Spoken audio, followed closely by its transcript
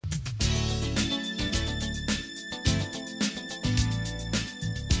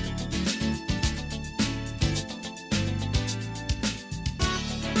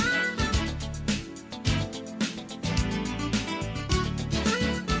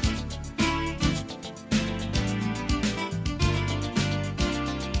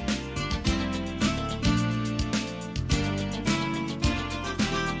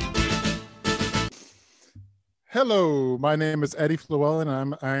Hello, my name is Eddie Flewell,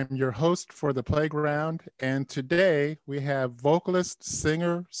 and I'm your host for the Playground. And today we have vocalist,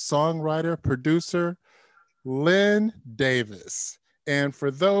 singer, songwriter, producer Lynn Davis. And for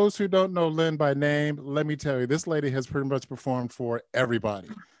those who don't know Lynn by name, let me tell you, this lady has pretty much performed for everybody.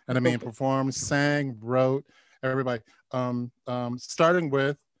 And I mean, performed, sang, wrote, everybody. Starting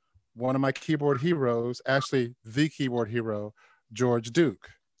with one of my keyboard heroes, actually the keyboard hero, George Duke.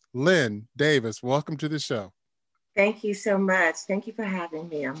 Lynn Davis, welcome to the show. Thank you so much. Thank you for having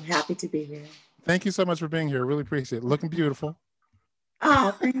me. I'm happy to be here. Thank you so much for being here. Really appreciate it. Looking beautiful.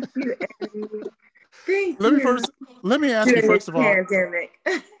 Oh, thank you, Eddie. Thank let you. Let me ask you first of all. Pandemic.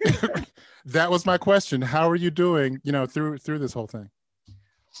 That was my question. How are you doing? Through this whole thing.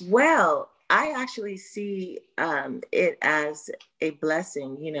 Well, I actually see it as a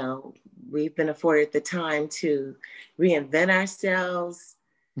blessing. We've been afforded the time to reinvent ourselves.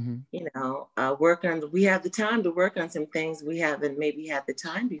 Mm-hmm. We have the time to work on some things we haven't maybe had the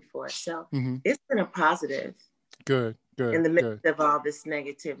time before. So It's been a positive. Good. In the midst of all this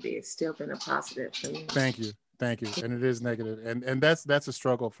negativity, it's still been a positive for me. Thank you. And it is negative. And that's a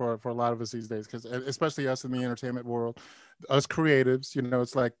struggle for a lot of us these days, because especially us in the entertainment world, us creatives,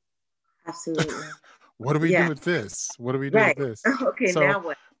 it's like, absolutely. What do we do with this? What do we do with this? Okay, so, now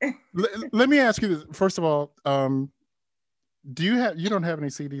what? Let me ask you this. First of all, you don't have any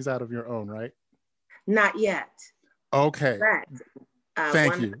CDs out of your own, right? Not yet. Okay. But,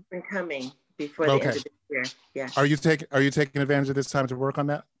 Thank you. Been coming before the end of the year. Yeah. Are you taking advantage of this time to work on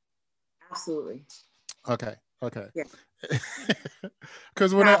that? Absolutely. Okay. Yeah.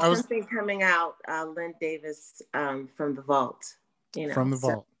 Because when I was something coming out, Lynn Davis from the vault. From the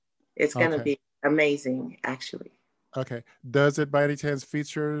vault. It's going to be amazing, actually. Okay. Does it by any chance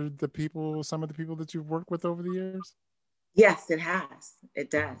feature some of the people that you've worked with over the years? Yes, it has. It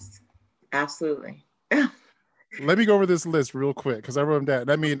does. Absolutely. Let me go over this list real quick because I wrote them down.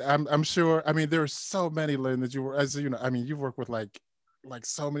 I mean, I'm sure. I mean, there are so many, Lynn, that you were, as you know. I mean, you've worked with like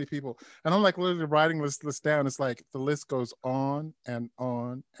so many people, and I'm like literally writing this list down. It's like the list goes on and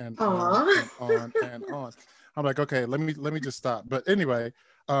on and on and on and on. I'm like, okay, let me just stop. But anyway,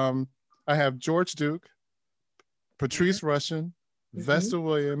 I have George Duke, Patrice Rushen, Vesta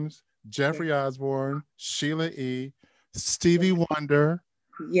Williams, Jeffrey Osborne, Sheila E., Stevie Wonder.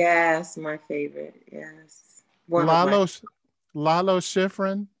 Yes, my favorite. Yes. Lalo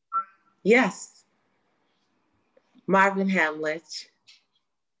Schifrin. Yes. Marvin Hamlich.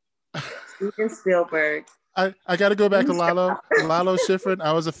 Steven Spielberg. I got to go back to Lalo Schifrin.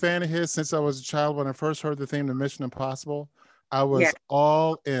 I was a fan of his since I was a child. When I first heard the theme to Mission Impossible, I was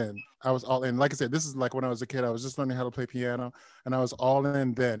all in. Like I said, this is like when I was a kid. I was just learning how to play piano, and I was all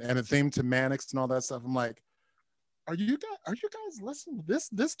in then. And the theme to Mannix and all that stuff. I'm like, are you guys listening to this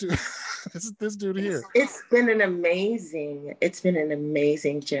dude? this dude here. It's been an amazing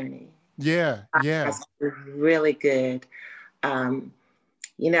journey. Yeah. It's really good.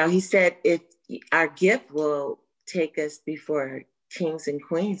 He said our gift will take us before kings and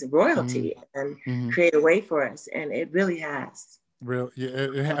queens, royalty, and create a way for us, and it really has.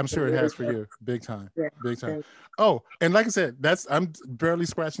 I'm sure it has for you, big time. Oh, and like I said, I'm barely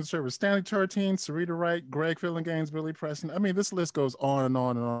scratching the surface. Stanley Turrentine, Sarita Wright, Greg Fillinganes, Billy Preston. I mean, this list goes on and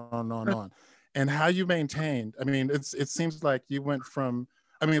on and on and on. And how you maintained. I mean, it seems like you went from.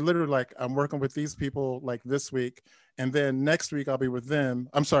 I mean, literally, like I'm working with these people like this week, and then next week I'll be with them.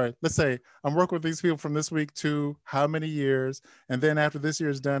 I'm sorry, let's say I'm working with these people from this week to how many years, and then after this year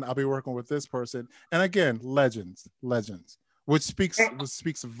is done, I'll be working with this person. And again, legends, which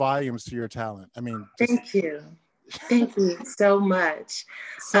speaks volumes to your talent. I mean, thank you so much.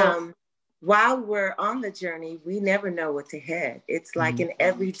 So, while we're on the journey, we never know what's ahead. It's like an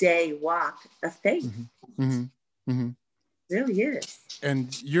everyday walk of faith. It really is.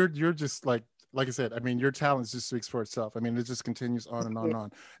 And you're just like I said, I mean, your talent just speaks for itself. I mean, it just continues on and on and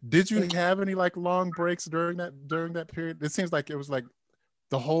on. Did you have any like long breaks during that period? It seems like it was like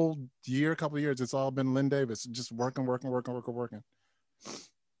the whole year, couple of years, it's all been Lynn Davis, just working.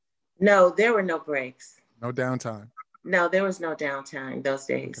 No, there were no breaks. No downtime. No, there was no downtime those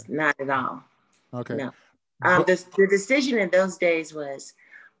days. Okay. Not at all. Okay. No. The decision in those days was,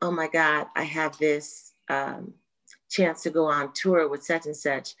 oh my God, I have this chance to go on tour with such and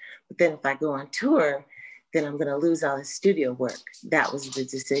such. But then if I go on tour, then I'm going to lose all the studio work. That was the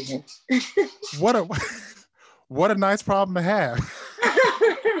decision. What a nice problem to have.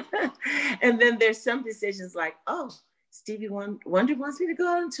 And then there's some decisions like, oh, Stevie Wonder wants me to go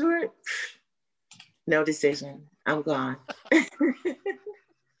on tour. No decision. I'm gone.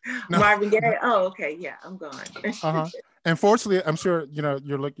 No. Marvin Gaye. Oh, okay. Yeah, I'm gone. Uh-huh. And fortunately, I'm sure,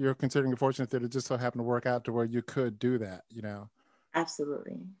 you're considering it fortunate that it just so happened to work out to where you could do that,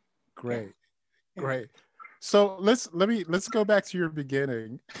 Absolutely. Great. Yeah. Great. So let's go back to your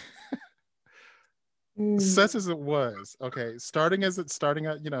beginning. Such as it was. Okay. Starting out,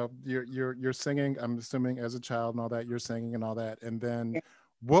 you're singing, I'm assuming as a child and all that, you're singing and all that. And then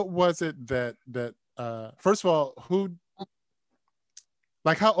what was it that first of all,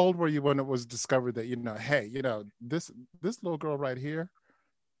 how old were you when it was discovered that, hey, this little girl right here,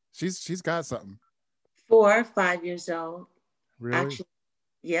 she's got something? 4 or 5 years old. Really? Actually,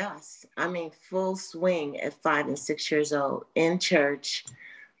 yes. I mean, full swing at 5 and 6 years old in church.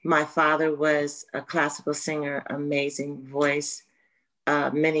 My father was a classical singer, amazing voice,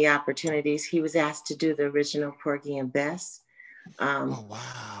 many opportunities. He was asked to do the original Porgy and Bess. Oh,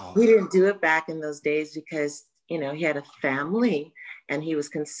 wow. He didn't do it back in those days because, he had a family and he was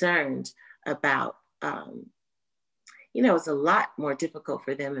concerned about, it was a lot more difficult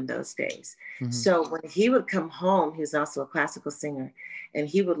for them in those days. Mm-hmm. So when he would come home, he was also a classical singer, and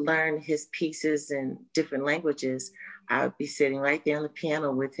he would learn his pieces in different languages. I would be sitting right there on the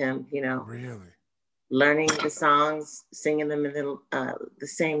piano with him, really learning the songs, singing them in the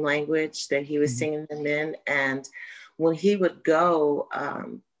same language that he was singing them in. And when he would go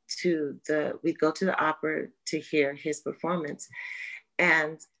we'd go to the opera to hear his performance.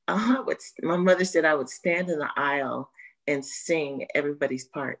 And my mother said I would stand in the aisle and sing everybody's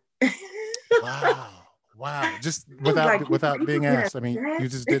part. Wow. Just without being asked. I mean, you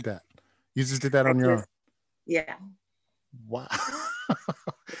just did that. You just did that on your own. Yeah. Wow.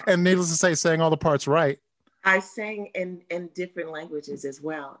 And needless to say, sang all the parts right. I sang in different languages as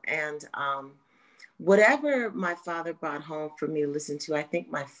well. And whatever my father brought home for me to listen to, I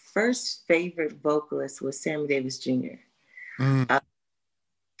think my first favorite vocalist was Sammy Davis Jr.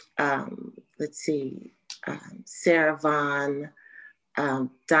 Let's see, Sarah Vaughan,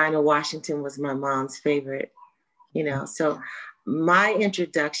 Dinah Washington was my mom's favorite, So my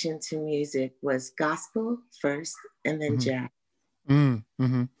introduction to music was gospel first, and then jazz.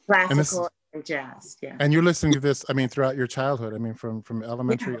 Classical and jazz, yeah. And you're listening to this, I mean, throughout your childhood. I mean, from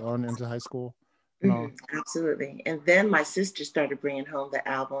elementary on into high school. Absolutely. And then my sister started bringing home the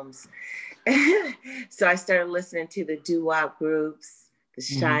albums. So I started listening to the doo-wop groups, the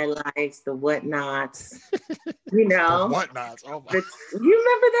Shy Lights, the Whatnots, The Whatnots. Oh my. You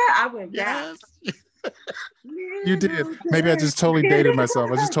remember that? I went back. Yes. You did. Maybe I just totally dated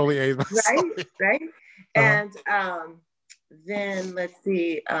myself. I just totally aged myself. Right. And then let's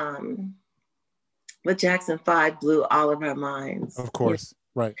see, the Jackson 5 blew all of our minds. Of course,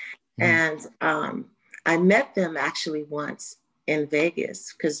 right. And I met them actually once in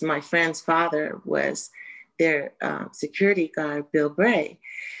Vegas because my friend's father was their security guard, Bill Bray.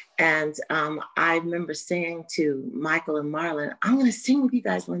 And I remember saying to Michael and Marlon, I'm going to sing with you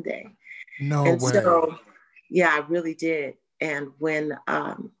guys one day. No way. So, yeah, I really did. And when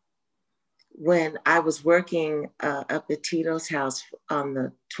I was working up at Tito's house on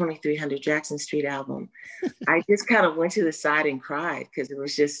the 2300 Jackson Street album, I just kind of went to the side and cried because it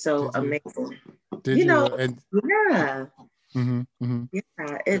was just so amazing. Did you? Yeah. Yeah,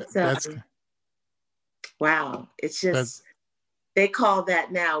 it's wow. It's just, they call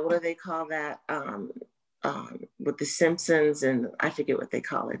that now, what do they call that? With the Simpsons, and I forget what they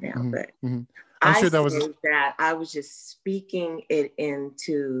call it now, but I'm sure that I was just speaking it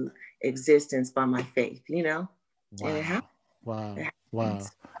into existence by my faith, Wow. And it happened. Wow.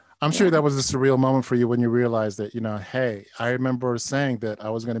 I'm sure that was a surreal moment for you when you realized that, hey, I remember saying that I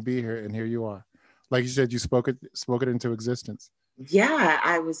was going to be here, and here you are. Like you said, you spoke it into existence. Yeah,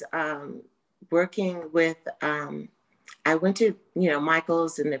 I was working with, I went to,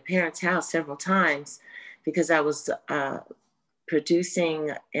 Michael's and their parents' house several times because I was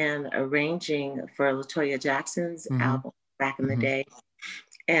producing and arranging for LaToya Jackson's album back in the day.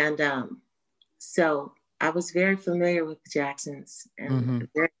 And so I was very familiar with the Jacksons and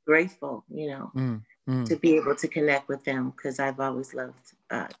very grateful, to be able to connect with them because I've always loved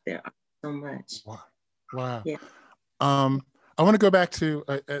their art so much. Wow. Yeah. I want to go back to,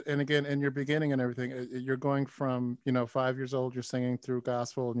 and again, in your beginning and everything, you're going from, 5 years old, you're singing through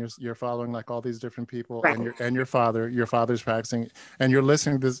gospel, and you're following like all these different people, right. and your father's practicing, and you're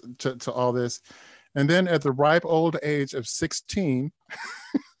listening to all this. And then at the ripe old age of 16, I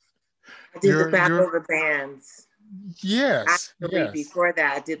did the Battle of the Bands. Yes. Actually, before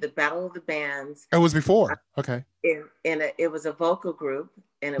that, I did the Battle of the Bands. It was before. Okay. It was a vocal group,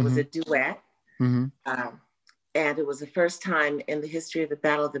 and it was a duet. And it was the first time in the history of the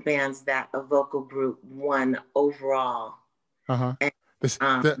Battle of the Bands that a vocal group won overall. And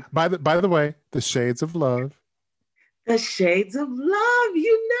By the way, the Shades of Love. The Shades of Love,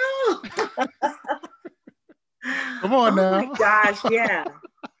 you know. Come on now. Oh my gosh, yeah.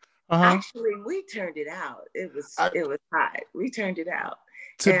 Uh-huh. Actually, we turned it out. It was hot. We turned it out.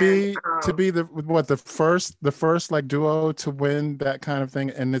 To be the first like duo to win that kind of thing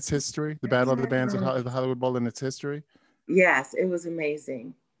in its history, the Battle of the Bands at the Hollywood Bowl in its history. Yes, it was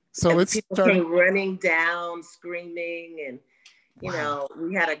amazing. So and people came running down, screaming, and you know,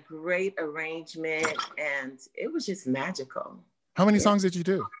 we had a great arrangement, and it was just magical. How many songs did you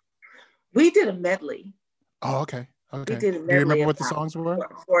do? We did a medley. Oh, okay. Okay. We did a medley. Do you remember what the songs were?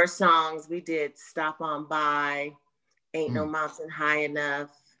 Four songs. We did "Stop On By," "Ain't No Mountain High Enough."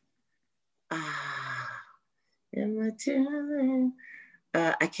 I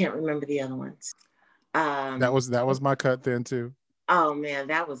can't remember the other ones. That was my cut then too. Oh man,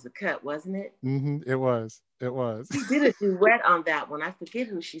 that was the cut, wasn't it? Mm-hmm. It was. She did a duet on that one. I forget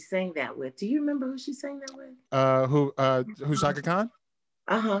who she sang that with. Do you remember who she sang that with? Who Shaka Khan?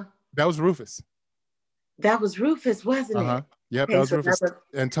 Uh-huh. That was Rufus. That was Rufus, wasn't it? Yep, okay, that was Rufus.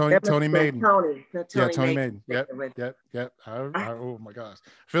 And Tony Maiden. Tony Maiden. Yep. Oh my gosh.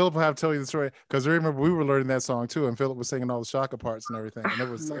 Philip will have to tell you the story, because I remember we were learning that song too, and Philip was singing all the Shaka parts and everything. And it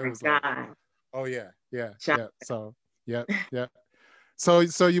was like, oh yeah. So yeah. So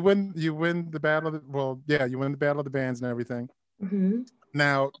you win the battle you win the Battle of the Bands and everything. Mm-hmm.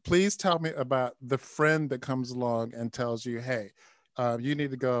 Now, please tell me about the friend that comes along and tells you, hey, you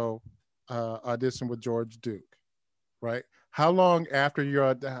need to go audition with George Duke, right? How long after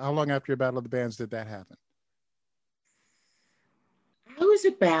your Battle of the Bands did that happen? I was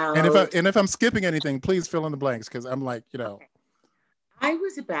about, and if I'm skipping anything, please fill in the blanks, because I'm like, you know. Okay. I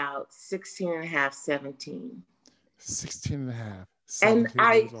was about 16 and a half, 17. 16 and a half. And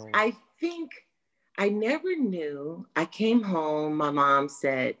I think I never knew. I came home, my mom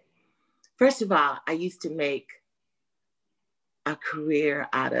said, first of all, I used to make a career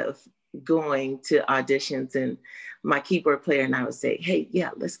out of going to auditions, and my keyboard player and I would say, hey, yeah,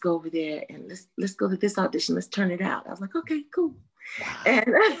 let's go over there and let's go to this audition, let's turn it out. I was like, okay, cool. Wow.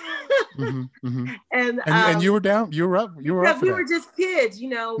 And you were down, you were up we were just kids, you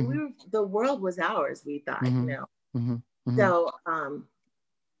know. The world was ours, we thought, you know. So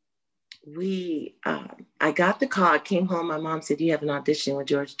I got the call, I came home, my mom said, you have an audition with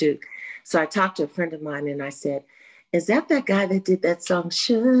George Duke. So I talked to a friend of mine and I said, is that guy that did that song,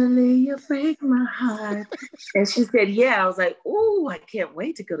 Surely You Break My Heart? And she said, yeah. I was like, oh, I can't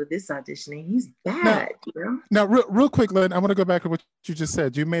wait to go to this audition. And he's bad, you know? Now, real quick, Lynn, I want to go back to what you just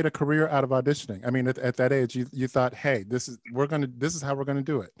said. You made a career out of auditioning. I mean, at that age, you thought, hey, this is how we're gonna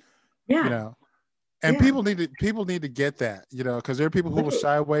do it. Yeah. You know? And people need to get that, you know, because there are people who will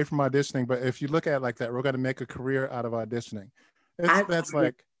shy away from auditioning. But if you look at it like that, we're going to make a career out of auditioning. I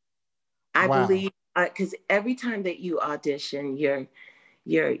believe, because every time that you audition, you're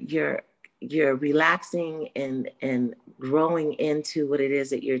relaxing and growing into what it is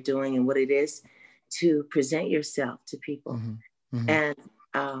that you're doing and what it is to present yourself to people. And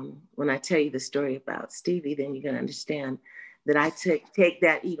when I tell you the story about Stevie, then you're going to understand that I take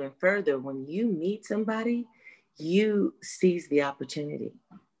that even further. When you meet somebody, you seize the opportunity.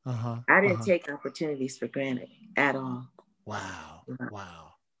 I didn't take opportunities for granted at all. Wow.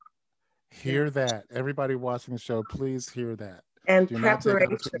 Hear that. Everybody watching the show, please hear that. And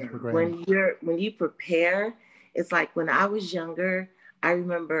preparation, when you prepare, it's like when I was younger, I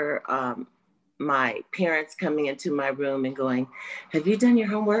remember my parents coming into my room and going, have you done your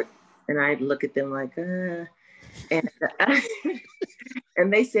homework? And I'd look at them like, and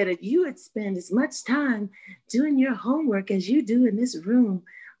they said, if you would spend as much time doing your homework as you do in this room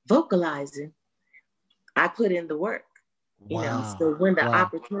vocalizing, I put in the work. You know, so when the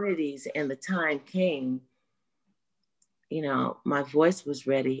opportunities and the time came, you know, my voice was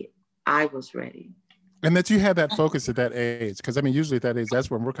ready. I was ready. And that you had that focus at that age, because I mean, usually at that age, that's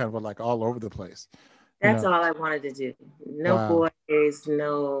when we're kind of like all over the place. That's all I wanted to do. No boys,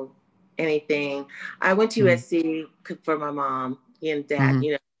 no anything. I went to USC for my mom and dad,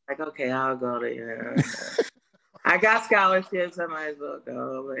 you know, like, okay, I'll go to, I got scholarships, I might as well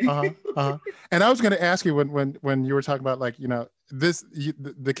go. And I was going to ask you when you were talking about, like, you know,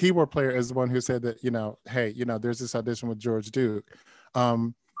 the keyboard player is the one who said that, you know, hey, you know, there's this audition with George Duke. I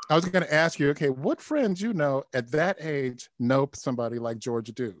was going to ask you, okay, what friends, you know, at that age know somebody like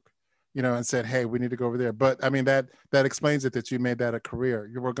George Duke, you know, and said, hey, we need to go over there. But I mean, that explains it, that you made that a career.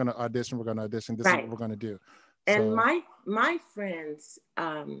 We're going to audition. This is what we're going to do. And my friends,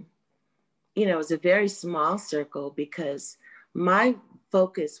 you know, it was a very small circle because my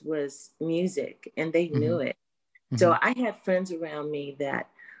focus was music and they knew it. So I had friends around me that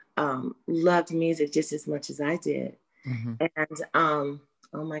loved music just as much as I did. And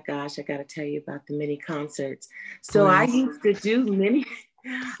oh my gosh, I got to tell you about the mini concerts. So I used to do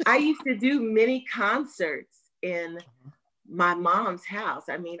mini concerts in my mom's house.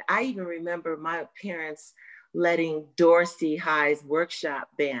 I mean, I even remember my parents letting Dorsey High's workshop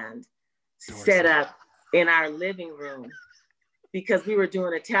band set up in our living room because we were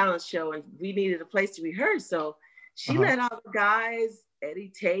doing a talent show and we needed a place to rehearse. So she let all the guys,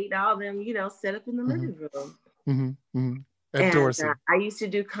 Eddie Tate, all them, you know, set up in the living room. At Dorsey. I used to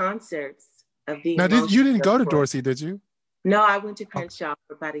do concerts of the. Now, you didn't go to Dorsey, did you? No, I went to Crenshaw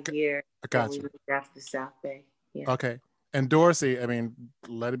for about a year. I got you. After the South Bay. Yeah. Okay. And Dorsey, I mean,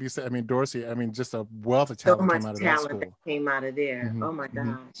 let it be said, I mean, Dorsey, I mean, just a wealth of talent came out of that school. That came out of there. Oh my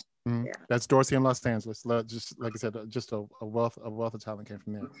gosh. Yeah. That's Dorsey in Los Angeles. Just like I said, just a wealth of talent came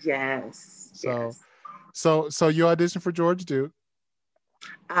from there. Yes. So you auditioned for George Duke.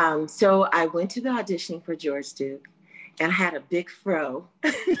 So I went to the auditioning for George Duke and I had a big fro.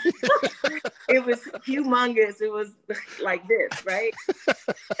 It was humongous. It was like this, right?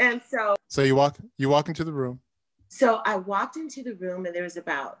 And so you walk into the room. So I walked into the room and there was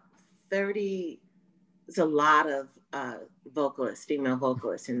about 30, there's a lot of vocalists, female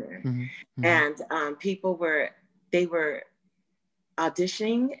vocalists in there. And people were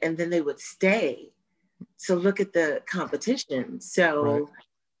auditioning and then they would stay to look at the competition. So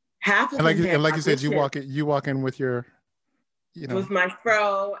half of them and like you said, you walk in with your, you know, with my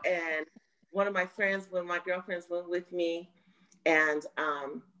fro, and one of my girlfriends went with me, and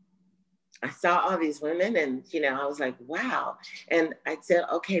I saw all these women, and you know, I was like, wow. And I said,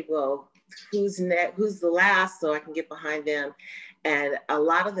 okay, well, who's next? Who's the last, so I can get behind them. And a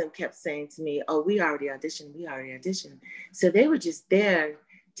lot of them kept saying to me, oh, we already auditioned. So they were just there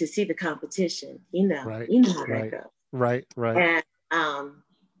to see the competition, you know. You know how that goes. Right. And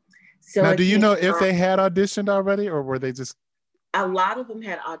so now, do you know if they had auditioned already, or were they just? A lot of them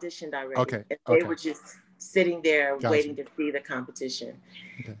had auditioned already. Okay. And they were just sitting there waiting to see the competition.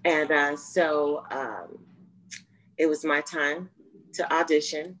 Okay. And so it was my time to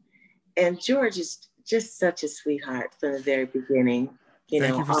audition. And George is just such a sweetheart from the very beginning.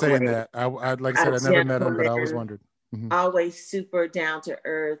 Thank you for saying that. I'd like I said, I never met him, but I always wondered. Always super down to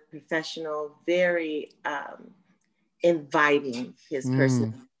earth, professional, very inviting. His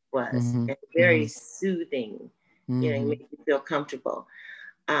person was, and very soothing. You know, he made you feel comfortable.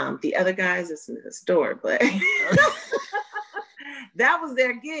 The other guys, it's in the store, but that was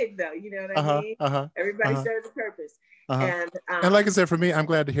their gig, though. You know what I mean? Everybody serves a purpose. And like I said, for me, I'm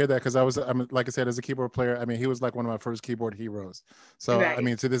glad to hear that, because like I said, as a keyboard player, I mean, he was like one of my first keyboard heroes. So I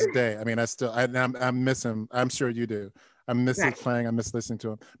mean, to this day, I mean, I miss him. I'm sure you do. I miss his playing. I miss listening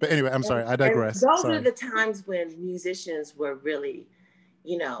to him. But anyway, I'm sorry. I digress. Those are the times when musicians were really,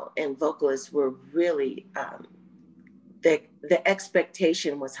 you know, and vocalists were really, the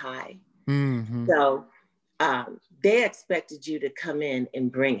expectation was high. So they expected you to come in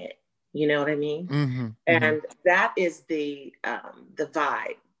and bring it. You know what I mean? And that is the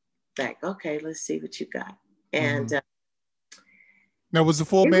vibe. Like, okay, let's see what you got. And now, was the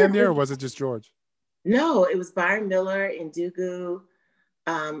full band there, or was it just George? No, it was Byron Miller and Dugu.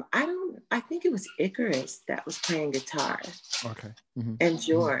 I think it was Icarus that was playing guitar. Okay. And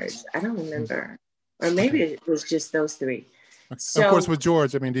George, I don't remember. Or maybe it was just those three. So, of course, with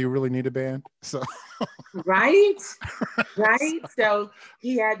George, I mean, do you really need a band? So right. So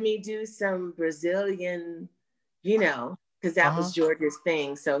he had me do some Brazilian, you know, because that was George's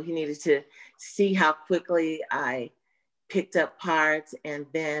thing. So he needed to see how quickly I picked up parts. And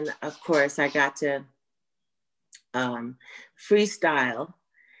then, of course, I got to freestyle.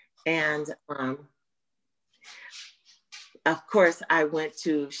 And of course, I went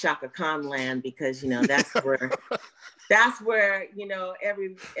to Shaka Khan land, because, you know, that's where, you know,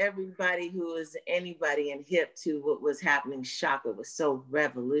 everybody who was anybody and hip to what was happening, Shaka was so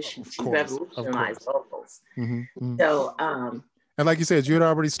revolutionized vocals. So, and like you said, you had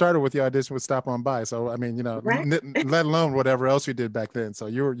already started with the audition with Stop On By. So, I mean, you know, let alone whatever else you did back then. So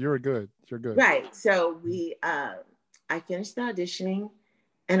you were good. You're good. Right. So I finished the auditioning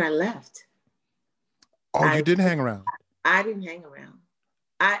and I left. Oh, you didn't hang around? I didn't hang around.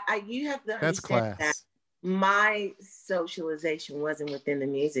 You have to understand that's class. That my socialization wasn't within the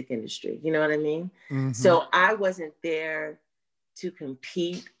music industry. You know what I mean? So I wasn't there to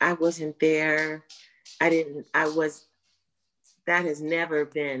compete. I wasn't there. That has never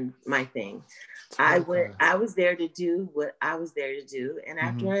been my thing. I was there to do what I was there to do. And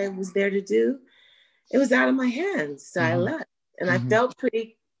after I was there to do, it was out of my hands. So I left, and I felt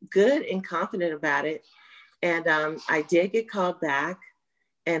pretty good and confident about it. And I did get called back,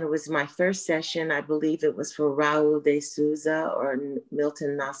 and it was my first session. I believe it was for Raul de Souza or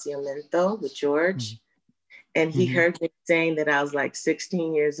Milton Nascimento with George. And he heard me saying that I was like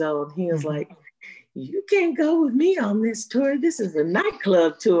 16 years old. He was like, you can't go with me on this tour. This is a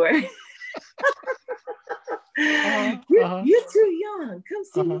nightclub tour. You're too young. Come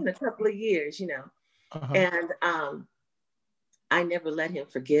see me in a couple of years, you know. And I never let him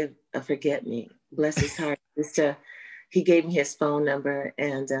forget me. Bless his heart. He gave me his phone number,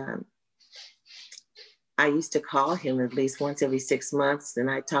 and I used to call him at least once every 6 months,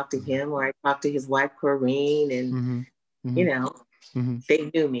 and I talked to him, or I talked to his wife, Corrine, and, you know, they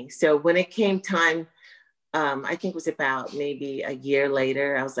knew me. So when it came time, I think it was about maybe a year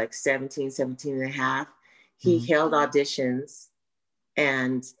later, I was like 17 and a half. He held auditions,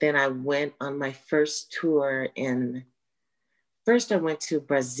 and then I went on my first tour first I went to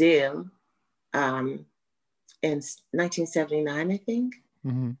Brazil in 1979, I think.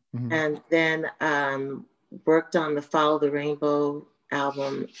 And then worked on the Follow the Rainbow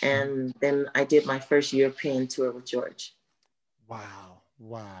album. And then I did my first European tour with George. Wow.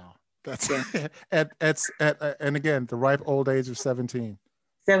 That's and again, the ripe old age of 17.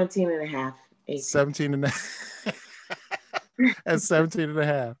 17 and a half. 18. 17 and a half. At 17 and a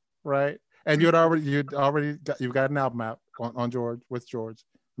half, right? And you've got an album out on George, with George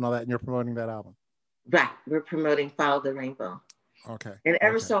and all that, and you're promoting that album. Right. We're promoting Follow the Rainbow. Okay. And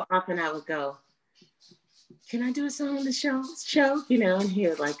ever so often I would go, can I do a song on the show? You know, and he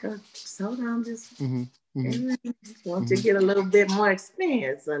was like, oh, hold on, just want to get a little bit more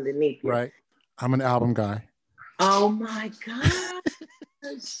experience underneath you. Right. I'm an album guy. Oh my gosh.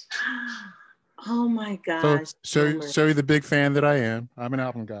 Oh my gosh. So show you the big fan that I am. I'm an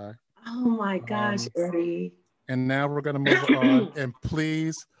album guy. Oh my gosh, Eddie. And now we're going to move on. And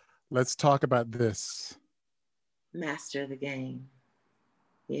please, let's talk about this. Master of the Game.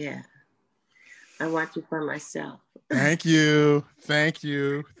 Yeah. I want you for myself. Thank you.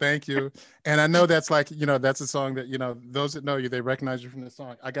 And I know that's like, you know, that's a song that, you know, those that know you, they recognize you from the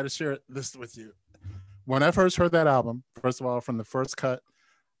song. I got to share this with you. When I first heard that album, first of all, from the first cut,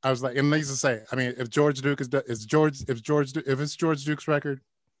 I was like, and needless to say, I mean, if it's George Duke's record,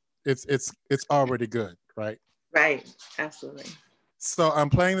 it's already good, right? Right, absolutely. So I'm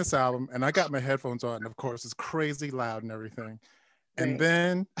playing this album, and I got my headphones on, and of course, it's crazy loud and everything. And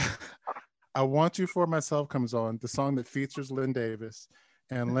then I Want You For Myself comes on, the song that features Lynn Davis.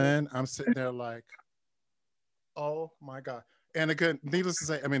 And Lynn, I'm sitting there like, oh my God. And again, needless to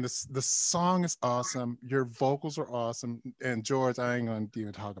say, I mean, the song is awesome. Your vocals are awesome. And George, I ain't going to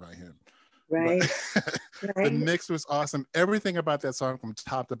even talk about him. Right. The mix was awesome. Everything about that song from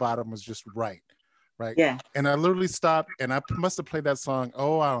top to bottom was just right. Yeah. And I literally stopped, and I must have played that song,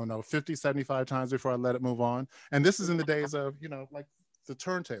 I don't know, 50, 75 times before I let it move on. And this is in the days of, you know, like the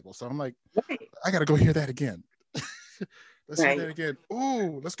turntable. So I'm like, I got to go hear that again. Let's hear that again.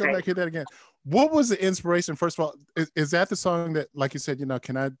 Ooh, let's go back, hear that again. What was the inspiration? First of all, is that the song that, like you said, you know,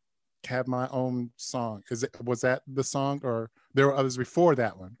 can I have my own song? Was that the song, or there were others before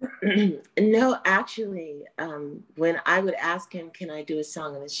that one? No, actually, when I would ask him, can I do a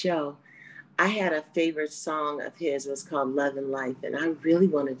song on the show? I had a favorite song of his, was called Love and Life. And I really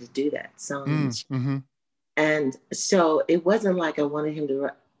wanted to do that song. And so it wasn't like I wanted him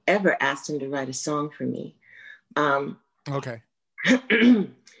to ever asked him to write a song for me. Okay.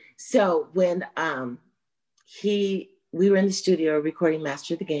 So when we were in the studio recording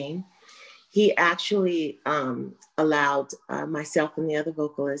Master of the Game, he actually allowed myself and the other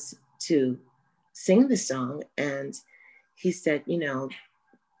vocalists to sing the song. And he said, you know,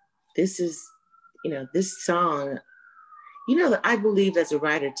 this song, you know, I believe as a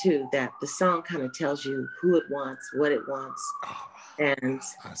writer too, that the song kind of tells you who it wants, what it wants. And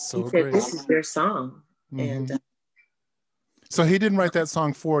he said, this is your song. And so he didn't write that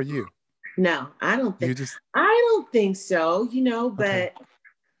song for you? No, I don't think so, you know, but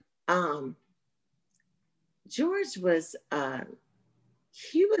George was,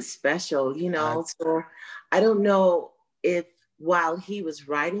 he was special, you know, so I don't know if while he was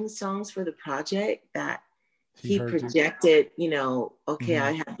writing songs for the project that he projected, you know, okay,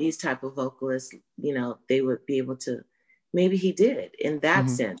 I have these type of vocalists, you know, they would be able to, maybe he did in that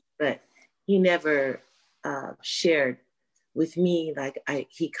sense, but he never shared with me like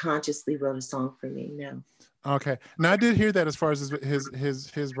he consciously wrote a song for me. No. Okay. Now I did hear that as far as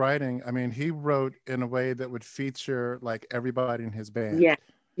his writing. I mean, he wrote in a way that would feature like everybody in his band. Yeah,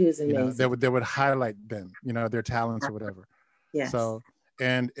 he was amazing. You know, that would highlight them, you know, their talents or whatever. Yes. So,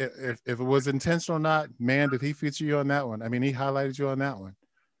 and if it was intentional or not, man, did he feature you on that one? I mean, he highlighted you on that one.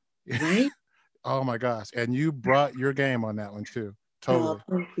 Right. Oh my gosh. And you brought your game on that one too. Oh,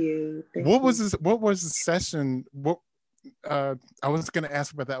 Totally. thank you. What was the session? I was going to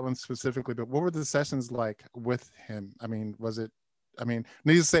ask about that one specifically, but what were the sessions like with him? I mean, needless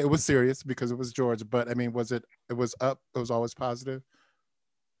to say, it was serious because it was George, but I mean, it was always positive?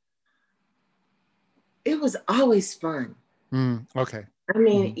 It was always fun. Okay. I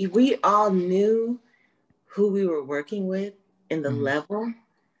mean, we all knew who we were working with in the level,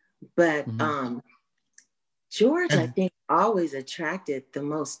 but George, I think, always attracted the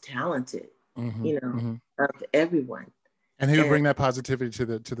most talented, of everyone. And he would bring that positivity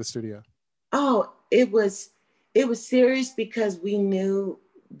to the studio. Oh, it was serious because we knew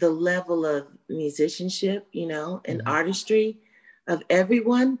the level of musicianship, and artistry of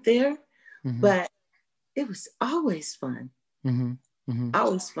everyone there. But it was always fun.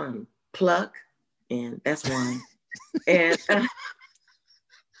 Always fun. Pluck, and that's one. And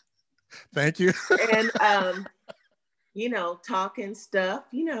thank you. And talking stuff,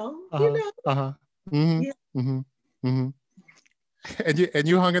 And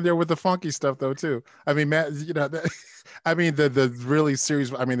you hung in there with the funky stuff though too. I mean, Matt, I mean the really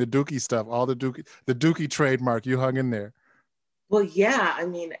serious. I mean the Dookie stuff, all the Dookie trademark. You hung in there. Well, yeah. I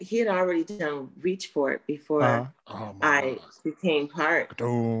mean, he had already done "Reach for It" before I became part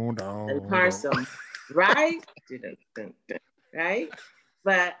and parcel, right? Right.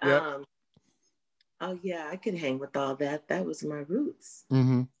 But oh yeah, I could hang with all that. That was my roots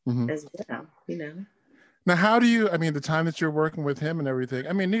as well. Now, how do you? I mean, the time that you're working with him and everything.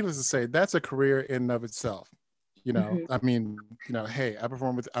 I mean, needless to say, that's a career in and of itself. I mean, hey, I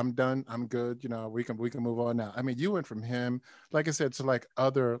perform with, I'm done, I'm good, we can move on now. I mean, you went from him, like I said, to like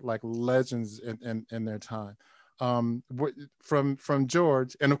other like legends in their time. From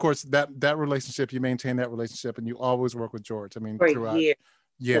George, and of course that relationship, you maintain that relationship, and you always work with George. I mean, for throughout, years,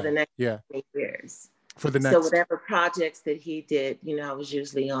 for the next 8 years. For the next, so whatever projects that he did, I was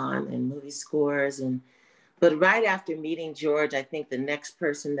usually on, and movie scores But right after meeting George, I think the next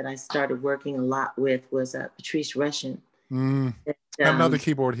person that I started working a lot with was Patrice Rushen. Another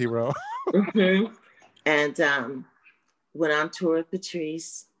keyboard hero. And went on tour with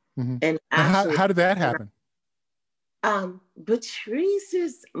Patrice. And actually, how did that happen?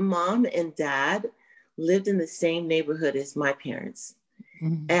 Patrice's mom and dad lived in the same neighborhood as my parents.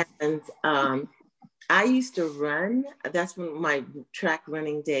 And I used to run. That's when my track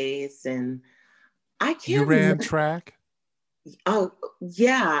running days, and I can't You ran track? Oh,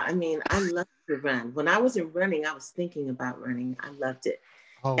 yeah. I mean, I loved to run. When I wasn't running, I was thinking about running. I loved it.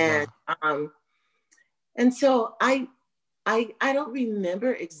 Oh, and wow. And so I don't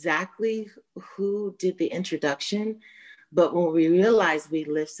remember exactly who did the introduction, but when we realized we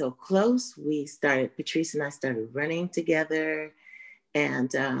lived so close, Patrice and I started running together.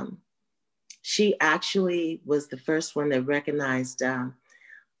 And she actually was the first one that recognized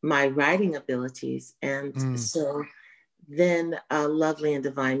my writing abilities. And so then Lovely and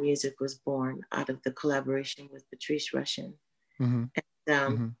Divine Music was born out of the collaboration with Patrice Rushen. And,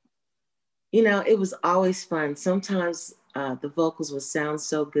 it was always fun. Sometimes the vocals would sound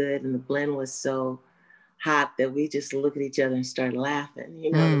so good and the blend was so hot that we just look at each other and start laughing,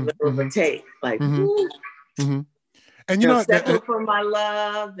 in the middle of a take, like, and Settle for My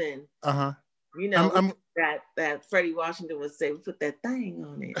Love, and that Freddie Washington would say, we put that thing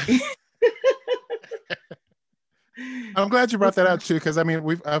on it. I'm glad you brought that out too, because I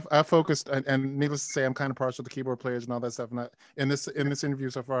mean, I've focused, and needless to say, I'm kind of partial to keyboard players and all that stuff. And in this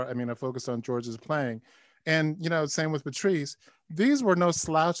interview so far, I mean, I focused on George's playing, and same with Patrice. These were no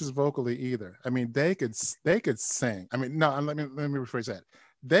slouches vocally either. I mean, they could sing. I mean, no, let me rephrase that.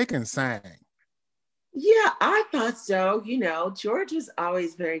 They can sing. Yeah, I thought so. George was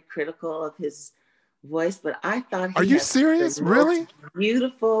always very critical of his voice, but I thought Are you serious? Really?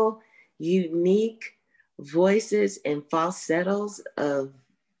 Beautiful, unique voices and falsettos of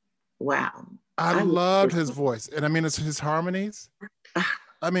wow. I loved his voice. And I mean, it's his harmonies.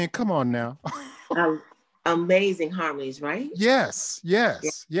 I mean, come on now. Amazing harmonies, right? Yes. Yeah.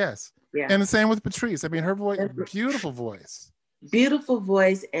 And the same with Patrice. I mean, her voice, beautiful voice. Beautiful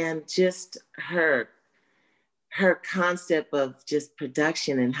voice, and just her concept of just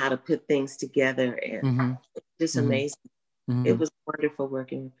production and how to put things together, and just amazing. It was wonderful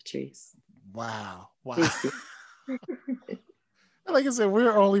working with Patrice. Wow. Like I said,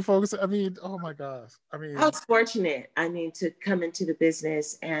 we're only focused. I mean, oh my gosh. I mean, I was fortunate. I mean, to come into the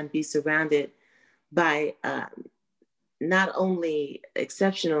business and be surrounded by not only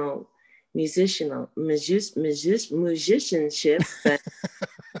exceptional musicianship, but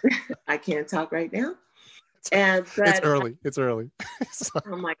I can't talk right now. It's early. It's early.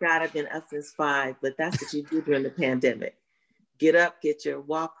 Oh my God, I've been up since 5, but that's what you do during the pandemic. Get up, get your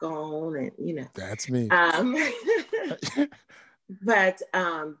walk on, and you know. That's me. But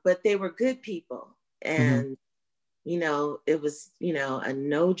they were good people, and you know, it was, you know, a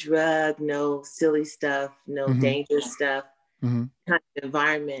no drug, no silly stuff, no dangerous stuff kind of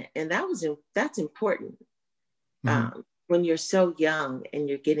environment, and that's important. When you're so young and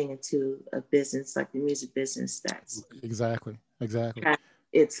you're getting into a business like the music business, that's exactly.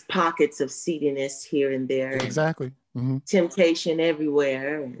 It's pockets of seediness here and there. Exactly. Temptation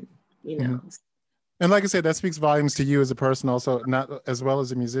everywhere, and you know. And like I said, that speaks volumes to you as a person, also, not as well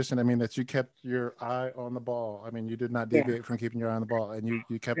as a musician. I mean, that you kept your eye on the ball. I mean, you did not deviate from keeping your eye on the ball, and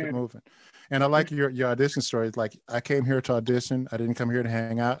you kept it moving. And I like your audition stories. Like, I came here to audition. I didn't come here to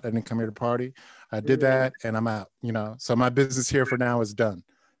hang out. I didn't come here to party. I did that, and I'm out, you know. So my business here for now is done,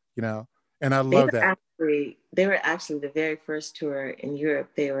 you know. And I love that. They were actually the very first tour in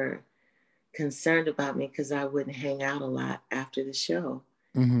Europe. They were concerned about me because I wouldn't hang out a lot after the show.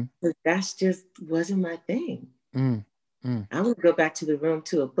 That's just wasn't my thing. I would go back to the room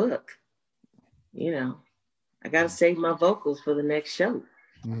to a book. You know, I got to save my vocals for the next show.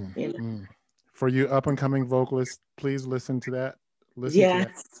 You know? For you up and coming vocalists, please listen to that.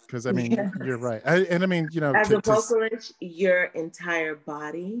 Because I mean, you're right. And I mean, you know, as a vocalist, your entire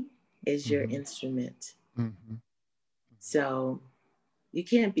body is your instrument. So you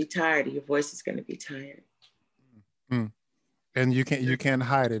can't be tired. Your voice is going to be tired. And you can't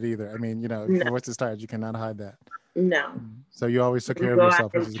hide it either. I mean, you know, if your voice is tired, you cannot hide that. No. So you always took care of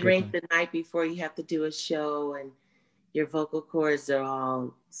yourself. You drink the night before you have to do a show, and your vocal cords are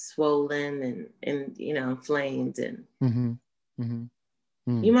all swollen and you know, inflamed, and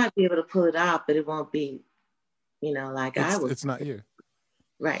you might be able to pull it out, but it won't be, you know, like I was. It's not you.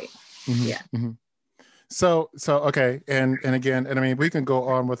 Right. So okay, and again, and I mean, we can go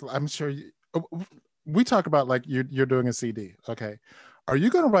on with. I'm sure we talk about, like, you're doing a CD. Okay, are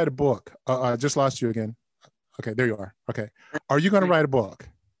you going to write a book? I just lost you again. Okay, there you are. Okay, are you going to write a book?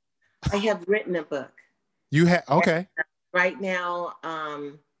 I have written a book. You have? Okay. Right now,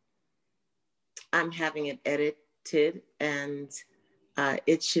 I'm having it edited, and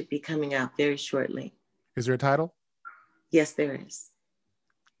it should be coming out very shortly. Is there a title? Yes, there is.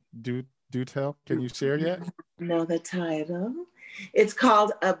 Do tell. Can you share yet? No, the title. It's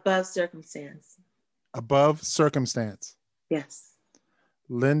called Above Circumstance. Above Circumstance. Yes.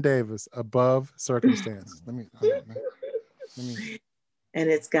 Lynn Davis, Above Circumstance. Let me. And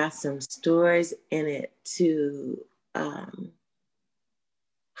it's got some stories in it to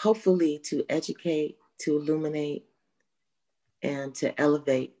hopefully to educate, to illuminate, and to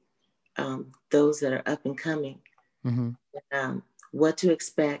elevate those that are up and coming. What to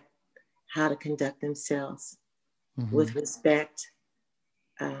expect, how to conduct themselves with respect.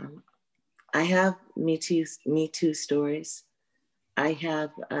 I have Me Too stories. I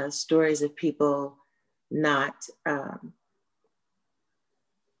have stories of people not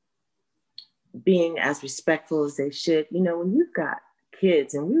being as respectful as they should. You know, when you've got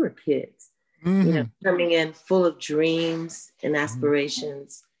kids, and we were kids, you know, coming in full of dreams and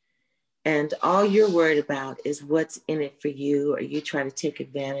aspirations, and all you're worried about is what's in it for you, or you try to take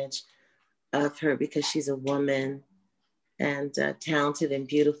advantage of her because she's a woman and talented and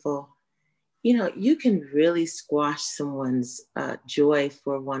beautiful. You know, you can really squash someone's joy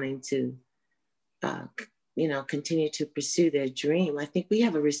for wanting to, you know, continue to pursue their dream. I think we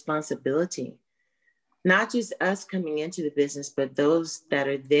have a responsibility, not just us coming into the business, but those that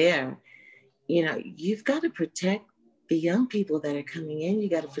are there. You know, you've got to protect the young people that are coming in. You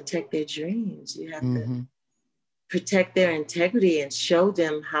got to protect their dreams. You have to protect their integrity and show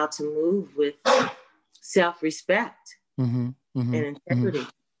them how to move with self-respect and integrity,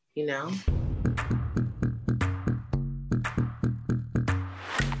 you know?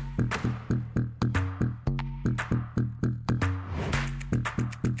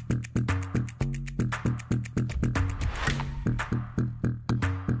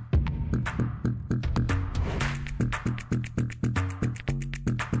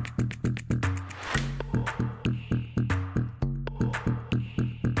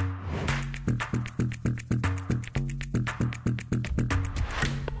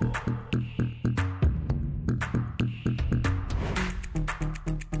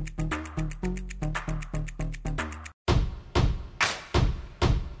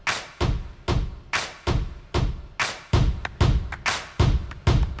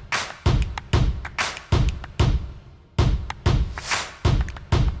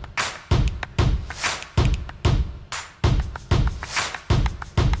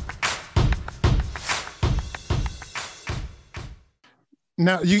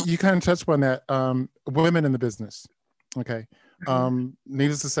 Now you kind of touched upon that. Women in the business. Okay.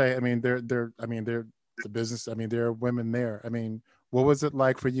 Needless to say, I mean, they're the business. I mean, there are women there. I mean, what was it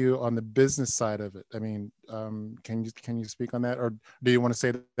like for you on the business side of it? I mean, can you speak on that, or do you want to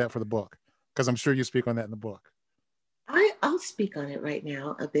say that for the book? Because I'm sure you speak on that in the book. I'll speak on it right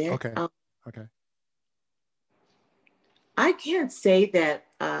now a bit. Okay. Okay. I can't say that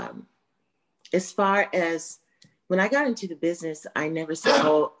as far as when I got into the business, I never said,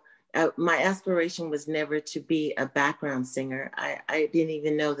 my aspiration was never to be a background singer. I didn't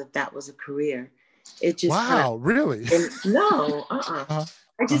even know that was a career. It just really? No, I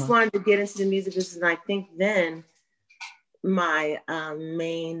just wanted to get into the music business, and I think then my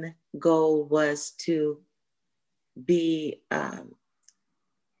main goal was to be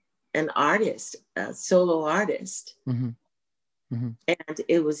an artist, a solo artist. Mm-hmm. Mm-hmm. And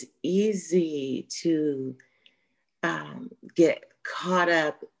it was easy to get caught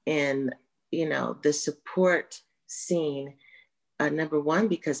up in, the support scene. Number one,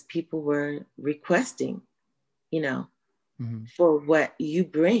 because people were requesting, mm-hmm. for what you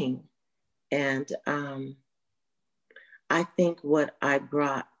bring. And I think what I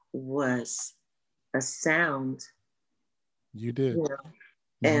brought was a sound. You did.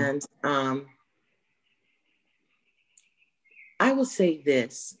 Mm-hmm. And I will say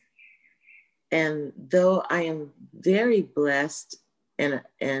this, and though I am very blessed and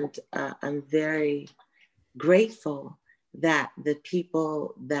I'm very grateful that the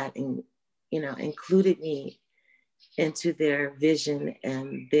people that included me into their vision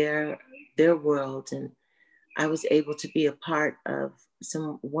and their world, and I was able to be a part of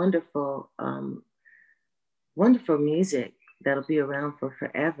some wonderful wonderful music that'll be around for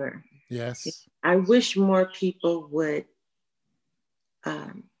forever. Yes. I wish more people would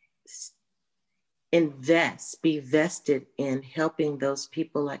be vested in helping those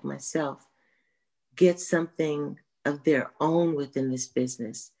people like myself get something of their own within this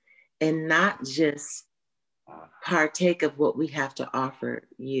business, and not just partake of what we have to offer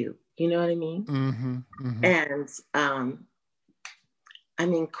you. You know what I mean? Mm-hmm, mm-hmm. And I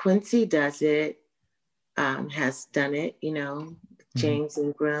mean, Quincy does it, has done it, mm-hmm. James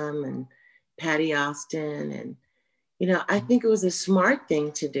Ingram and Patty Austin. And, I think it was a smart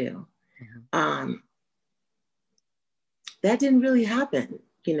thing to do. Mm-hmm. That didn't really happen,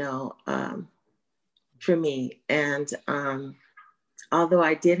 for me. And although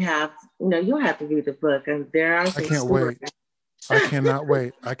I did have, you'll have to read the book, and there are some stories. I cannot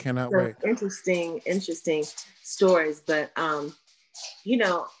wait. I cannot wait. Interesting stories. But,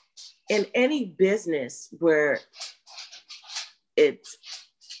 in any business where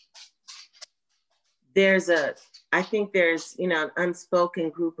I think there's, an unspoken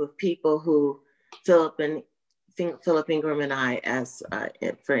group of people who Philip Ingram and I, as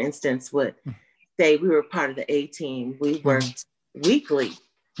for instance, would say we were part of the A-team. We worked weekly,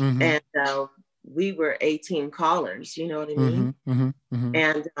 mm-hmm. and we were A-team callers. You know what I mean? Mm-hmm.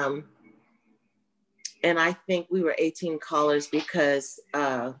 Mm-hmm. And I think we were A-team callers because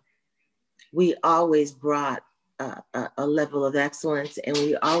we always brought a level of excellence, and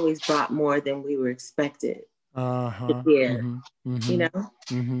we always brought more than we were expected. To give, mm-hmm.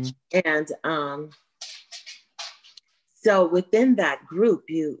 Mm-hmm. And so within that group,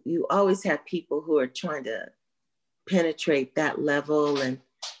 you always have people who are trying to penetrate that level, and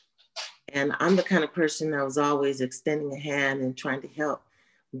I'm the kind of person that was always extending a hand and trying to help.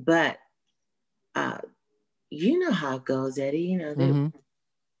 But you know how it goes, Eddie. Mm-hmm.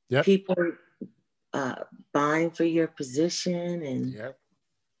 Yep. People buying for your position, and yep.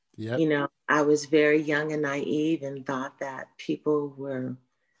 I was very young and naive and thought that people were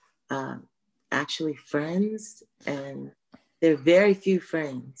actually friends, and there are very few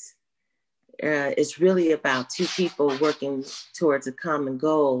friends. It's really about two people working towards a common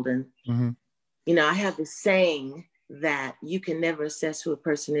goal. And, mm-hmm. I have this saying that you can never assess who a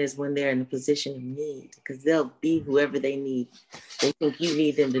person is when they're in a position of need, because they'll be whoever they think you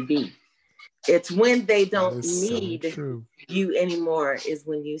need them to be. It's when they don't need you anymore is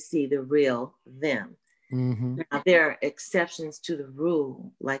when you see the real them. Mm-hmm. Now, there are exceptions to the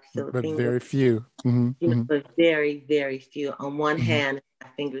rule, like Philip Ingram. But very few. Mm-hmm. But very, very few. On one mm-hmm. hand,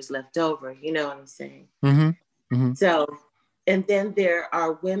 fingers left over. You know what I'm saying? Mm-hmm. Mm-hmm. So, and then there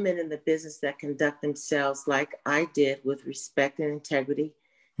are women in the business that conduct themselves like I did, with respect and integrity.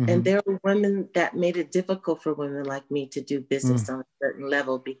 Mm-hmm. And there are women that made it difficult for women like me to do business on a certain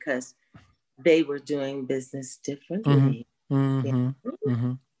level because they were doing business differently. Mm-hmm.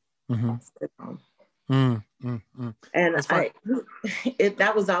 Mm-hmm. Mm-hmm. And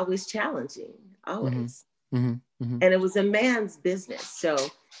that was always challenging, always. And it was a man's business. So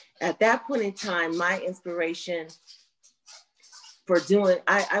at that point in time, my inspiration for doing,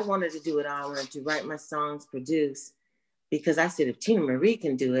 I wanted to do it all. I wanted to write my songs, produce, because I said, if Tina Marie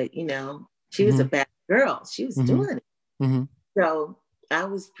can do it, you know, she was a bad girl. She was doing it. So I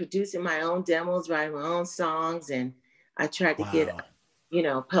was producing my own demos, writing my own songs, and I tried to get, you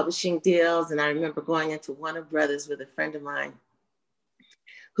know, publishing deals. And I remember going into Warner Brothers with a friend of mine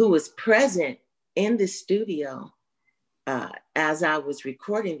who was present in the studio as I was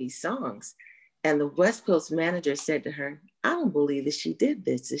recording these songs. And the West Coast manager said to her, I don't believe that she did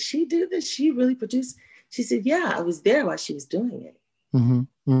this. Did she do this? She really produced? She said, yeah, I was there while she was doing it.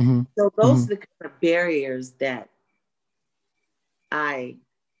 So those are the kind of barriers that I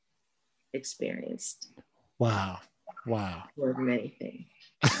experienced. Wow. More than anything.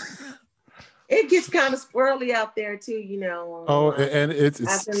 It gets kind of squirrely out there too, you know. Oh, and it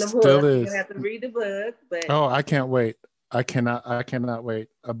still is. You're gonna have to read the book, but oh, I can't wait. I cannot wait.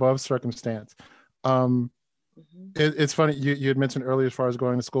 Above Circumstance. It's funny, you had mentioned earlier as far as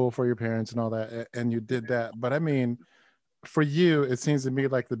going to school for your parents and all that, and you did that. But I mean, for you, it seems to me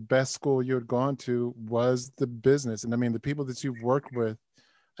like the best school you had gone to was the business. And I mean, the people that you've worked with,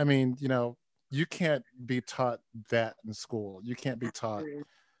 I mean, you know, you can't be taught that in school. You can't be taught.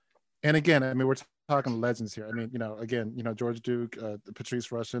 And again, I mean, we're talking legends here. I mean, you know, again, you know, George Duke, Patrice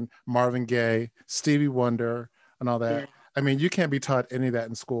Rushen, Marvin Gaye, Stevie Wonder, and all that. I mean, you can't be taught any of that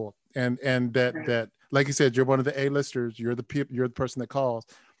in school. And that, like you said, you're one of the A-listers. You're the person that calls.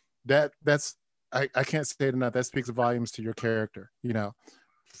 That's I can't say it enough. That speaks volumes to your character. You know,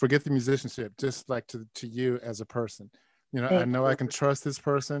 forget the musicianship, just like to you as a person. You know, I know I can trust this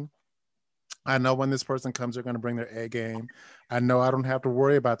person. I know when this person comes, they're going to bring their A game. I know I don't have to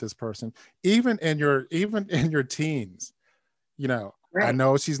worry about this person, even in your teens. You know, I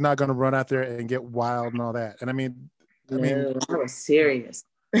know she's not going to run out there and get wild and all that. And I mean, I was serious.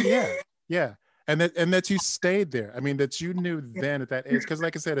 yeah. And that you stayed there. I mean, that you knew then at that age, because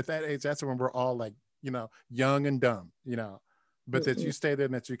like I said, at that age, that's when we're all like, you know, young and dumb, you know, but that you stayed there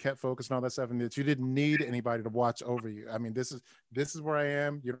and that you kept focused on all that stuff and that you didn't need anybody to watch over you. I mean, this is where I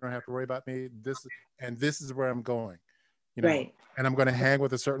am. You don't have to worry about me. This is where I'm going, you know, and I'm going to hang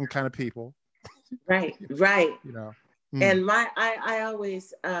with a certain kind of people. Right. You know. And I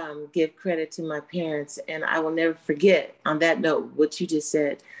always give credit to my parents, and I will never forget on that note what you just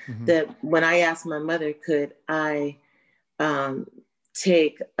said, that when I asked my mother, could I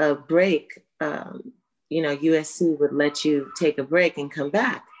take a break, you know, USC would let you take a break and come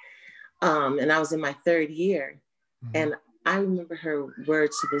back. And I was in my third year. And I remember her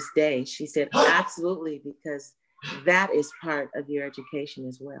words to this day. She said, absolutely, because that is part of your education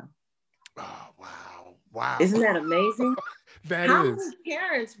as well. Oh, wow. Isn't that amazing? How is. many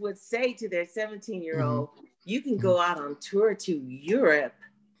parents would say to their 17-year-old, you can go out on tour to Europe,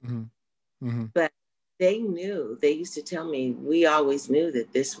 but they used to tell me, we always knew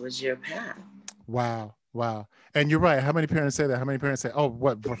that this was your path. Wow. And you're right. How many parents say that? How many parents say, oh,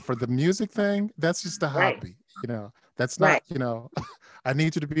 what, for the music thing? That's just a hobby. You know, that's not, you know, I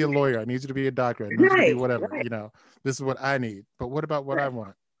need you to be a lawyer. I need you to be a doctor. I need you to be whatever, you know, this is what I need. But what about what I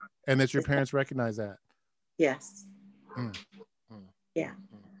want? And that your parents recognize that. Yes. Yeah.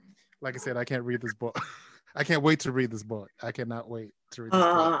 Like I said, I can't read this book. I can't wait to read this book. I cannot wait to read this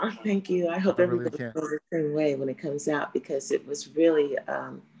book. Thank you. I hope everybody feels the same way when it comes out, because it was really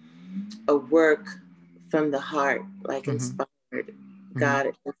a work from the heart, like inspired,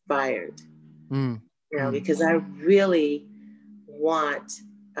 God inspired. You know, because I really want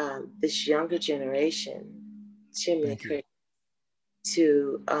this younger generation to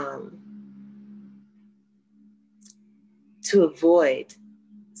avoid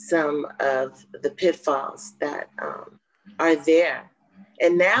some of the pitfalls that are there.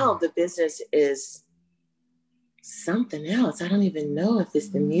 And now the business is something else. I don't even know if it's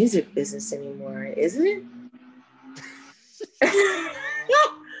the music business anymore, is it? I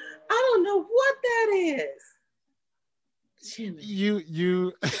don't know what that is. Jimmy.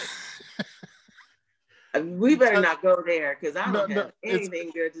 You we better not go there, because I don't have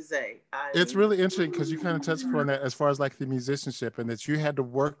anything good to say. It's really interesting because you kind of touched upon that as far as like the musicianship, and that you had to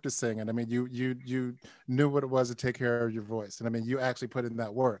work to sing. And I mean, you knew what it was to take care of your voice. And I mean, you actually put in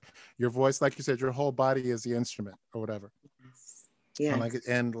that work. Your voice, like you said, your whole body is the instrument or whatever. Yeah.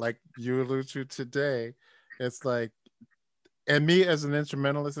 And like you alluded to today, it's like, and me as an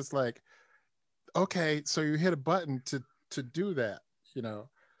instrumentalist, it's like, okay, so you hit a button to do that, you know.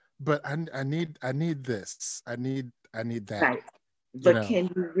 But I need this. I need that. Right. But can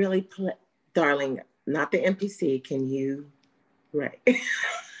you really play, darling? Not the MPC. Can you? Right.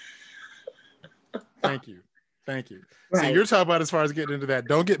 Thank you. Thank you. Right. So you're talking about as far as getting into that.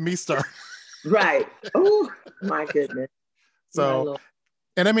 Don't get me started. Right. Oh, my goodness. So,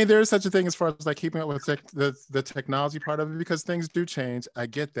 and I mean, there is such a thing as far as like keeping up with the technology part of it, because things do change. I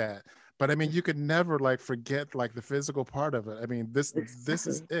get that. But I mean, you could never like forget like the physical part of it. I mean, this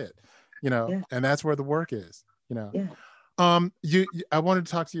is it, and that's where the work is, Yeah. I wanted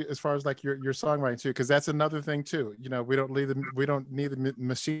to talk to you as far as like your songwriting too, because that's another thing too. We don't need the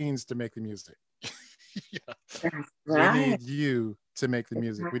machines to make the music. That's right. We need you to make the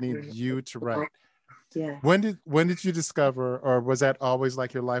music. We need you to write. Yeah. When did you discover, or was that always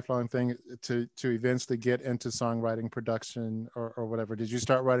like your lifelong thing to eventually get into songwriting, production, or whatever? Did you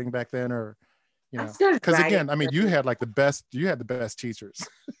start writing back then, or because again, I mean, you had the best teachers.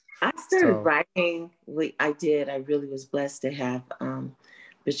 I started writing. I did. I really was blessed to have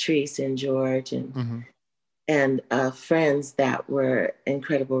Patrice and George and friends that were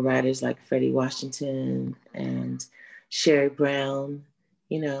incredible writers like Freddie Washington and Sherry Brown.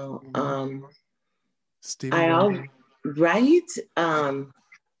 Stevie Wonder.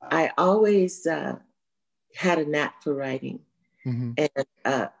 I always had a knack for writing,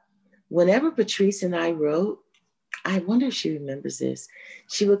 and whenever Patrice and I wrote, I wonder if she remembers this.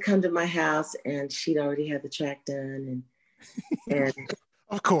 She would come to my house and she'd already had the track done, and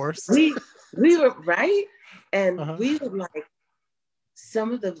of course we were right, and we would like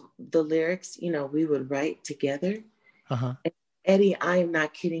some of the lyrics. We would write together. And Eddie, I am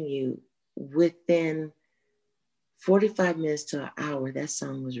not kidding you. Within 45 minutes to an hour, that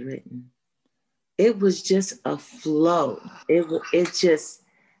song was written. It was just a flow. It just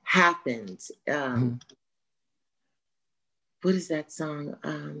happened. What is that song?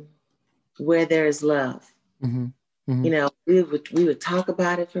 Where There Is Love. We would talk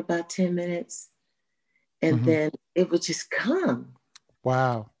about it for about 10 minutes, and then it would just come.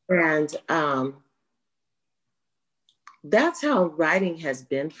 Wow. And that's how writing has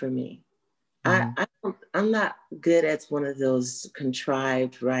been for me. I'm not good at one of those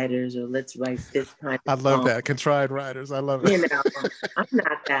contrived writers, or let's write this kind of I love song. that. Contrived writers. I love it. I'm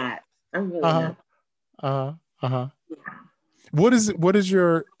not that. I'm really not. Yeah. What is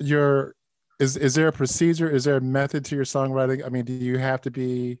your is there a procedure? Is there a method to your songwriting? I mean, do you have to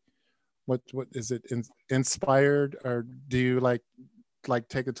be what is it inspired, or do you like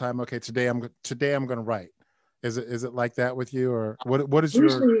take the time? Okay, today I'm going to write. Is it like that with you, or what is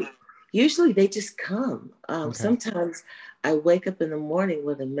Usually they just come. Sometimes I wake up in the morning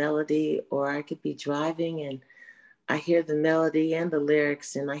with a melody, or I could be driving and I hear the melody and the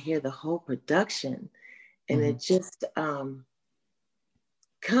lyrics, and I hear the whole production, and it just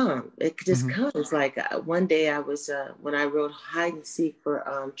It just comes. Like one day I was when I wrote Hide and Seek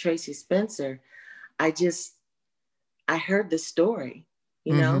for Tracy Spencer, I heard the story.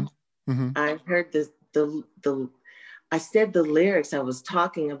 I heard the I said the lyrics. I was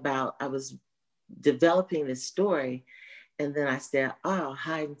developing this story, and then I said, "Oh,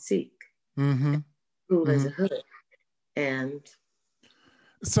 hide and seek, cool as a hood." And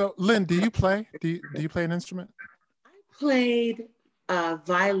so, Lynn, do you play? Do you play an instrument? I played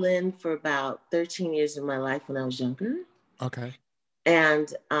violin for about 13 years of my life when I was younger. Okay.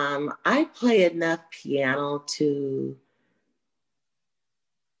 And I play enough piano to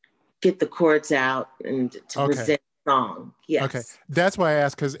get the chords out and to present a song. Yes. Okay. That's why I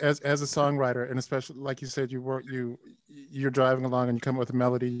asked, because as a songwriter, and especially like you said, you're driving along and you come up with a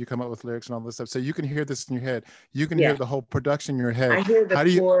melody, you come up with lyrics and all this stuff. So you can hear this in your head. You can hear the whole production in your head. I hear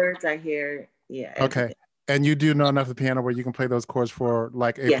the chords. I hear everything. Okay. And you do know enough of the piano where you can play those chords for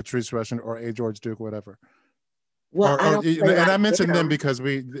like a Patrice Rushen or a George Duke, whatever. Well, I mentioned them because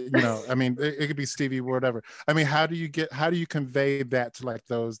I mean, it could be Stevie, whatever. I mean, how do you convey that to like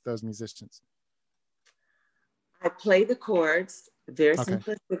those musicians? I play the chords, very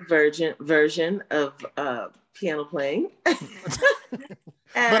simplistic version of piano playing.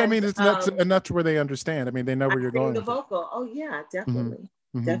 But I mean, it's enough to where they understand. I mean, they know where you're going. The vocal. Oh yeah, definitely.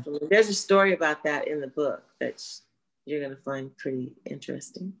 Definitely. There's a story about that in the book that you're going to find pretty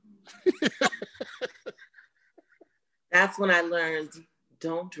interesting. That's when I learned,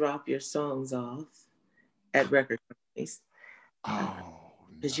 don't drop your songs off at record companies.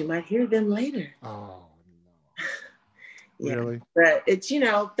 Because you might hear them later. Oh, no. Really? But it's,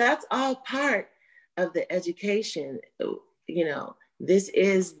 that's all part of the education. This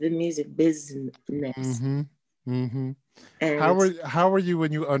is the music business. And how were you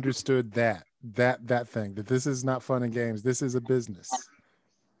when you understood that thing, that this is not fun and games, this is a business?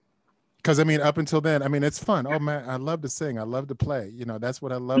 Because I mean, up until then, I mean, it's fun. Oh man, I love to sing, I love to play. That's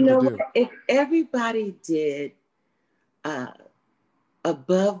what I love to do. If everybody did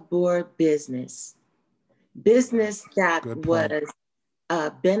above board business that was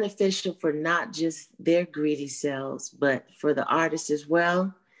beneficial for not just their greedy selves, but for the artists as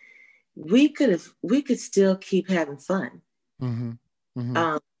well, we could still keep having fun. Mm-hmm.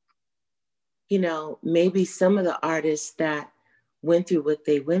 Mm-hmm. You know, maybe some of the artists that went through what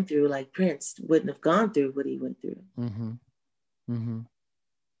they went through, like Prince, wouldn't have gone through what he went through. Mm-hmm. Mm-hmm.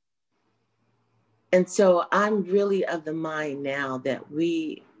 And so I'm really of the mind now that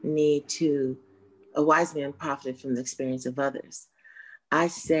we need to, a wise man profited from the experience of others. I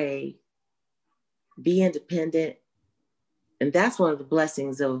say, be independent. And that's one of the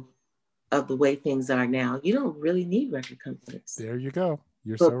blessings of the way things are now. You don't really need record companies. There you go.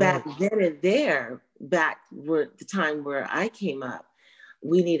 You're but so back right. then and there, back where the time where I came up,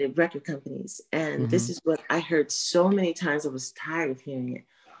 we needed record companies. And this is what I heard so many times. I was tired of hearing it.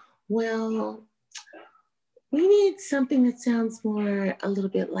 Well, we need something that sounds more a little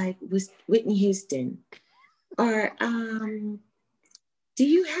bit like Whitney Houston. Or do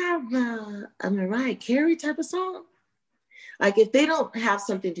you have a Mariah Carey type of song? Like if they don't have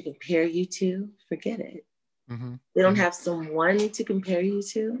something to compare you to, forget it. Mm-hmm. They don't have someone to compare you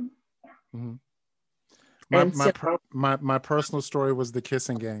to. Mm-hmm. My personal story was the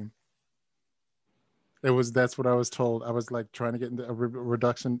Kissing Game. That's what I was told. I was like trying to get into a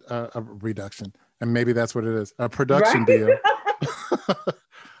reduction, and maybe that's what it is, a production deal,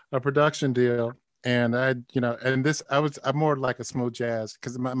 a production deal. And I'm more like a smooth jazz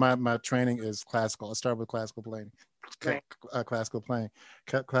because my training is classical. I started with classical playing,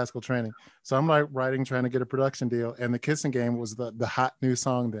 classical training. So I'm like trying to get a production deal, and the Kissing Game was the hot new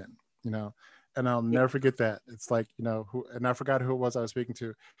song then, you know, and I'll never forget that. It's like, you know, and I forgot who it was I was speaking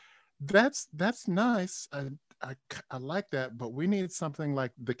to. That's nice. I like that, but we need something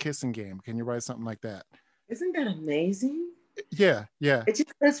like the Kissing Game. Can you write something like that? Isn't that amazing? Yeah. It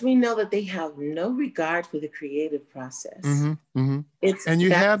just lets me know that they have no regard for the creative process. Mm-hmm, mm-hmm. And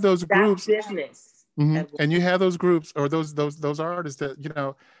you have those groups. Business. Mm-hmm. And you have those groups or those artists that, you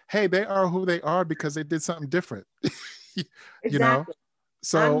know, hey, they are who they are because they did something different. You know?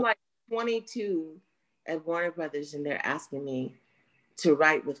 So I'm like 22 at Warner Brothers, and they're asking me to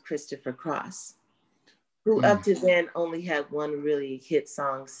write with Christopher Cross, who up to then only had one really hit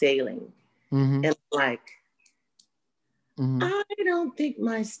song, Sailing. And like, I don't think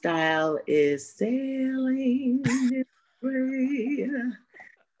my style is sailing this way.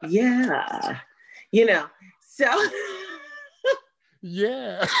 Yeah. You know, so.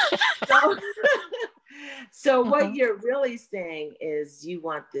 Yeah. So what you're really saying is you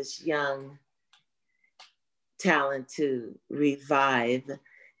want this young talent to revive.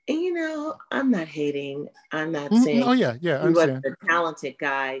 And, you know, I'm not hating. I'm not saying oh yeah, I understand. He was a talented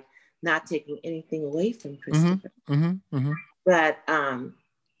guy, not taking anything away from Christopher. But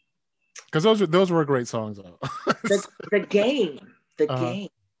because those were great songs though. the game they play.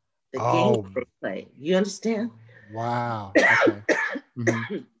 You understand? Wow.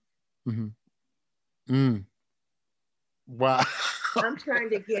 Okay. Wow. I'm trying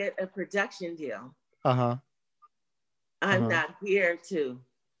to get a production deal. I'm not here to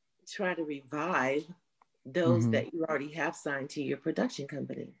try to revive those that you already have signed to your production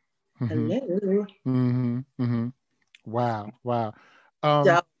company. Hello. Wow.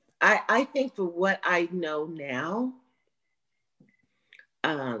 So I think for what I know now,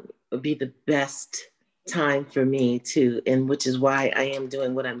 would be the best time for me to, and which is why I am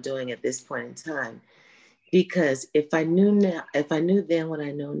doing what I'm doing at this point in time. Because if I knew then what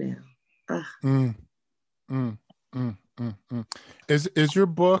I know now. Is your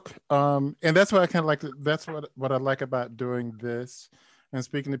book and that's what I kind of like, that's what I like about doing this and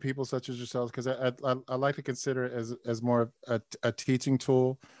speaking to people such as yourselves, because I like to consider it as more of a teaching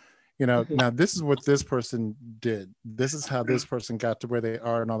tool, you know. Now this is what this person did, this is how this person got to where they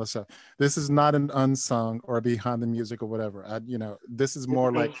are and all this stuff. This is not an unsung or behind the music or whatever. You know, this is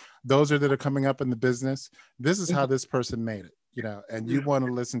more like those that are coming up in the business, this is how this person made it, you know, and you want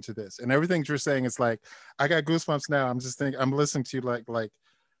to listen to this. And everything you're saying, it's like, I got goosebumps now. I'm just thinking, I'm listening to you like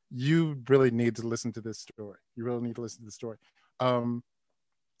you really need to listen to this story. You really need to listen to the story.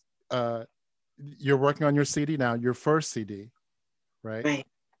 You're working on your CD now, your first CD, right? Right.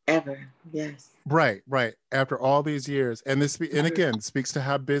 Ever. Yes. Right. After all these years. And this, and again, speaks to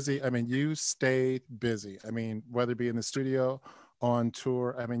how busy, I mean, you stayed busy. I mean, whether it be in the studio, on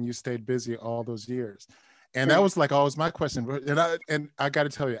tour, I mean, you stayed busy all those years. And that was like always my question. And I got to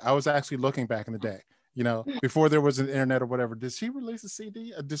tell you, I was actually looking back in the day, you know, before there was an internet or whatever. Did she release a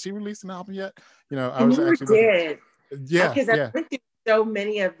CD? Did she release an album yet? You know, I was actually did. Yeah. Because I went through so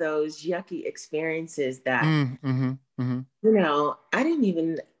many of those yucky experiences that, you know, I didn't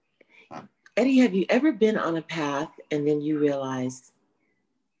even, Eddie, have you ever been on a path and then you realize,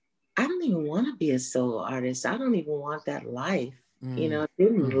 I don't even want to be a solo artist. I don't even want that life. You know, it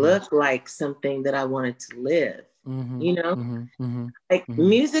didn't look like something that I wanted to live, you know, like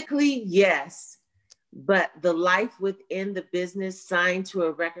musically, yes. But the life within the business, signed to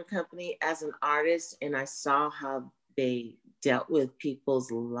a record company as an artist, and I saw how they dealt with people's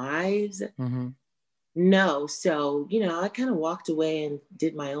lives. No. So, you know, I kind of walked away and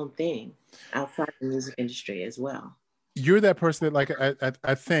did my own thing outside the music industry as well. You're that person that, like,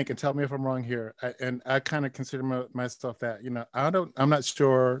 I think, and tell me if I'm wrong here, and I kind of consider myself that, you know, I'm not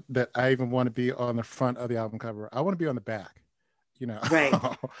sure that I even want to be on the front of the album cover. I want to be on the back, you know. Right.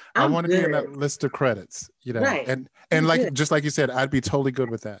 I want to be in that list of credits, you know. Right. And like, just like you said, I'd be totally good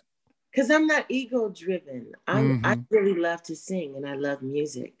with that. Because I'm not ego driven. I really love to sing and I love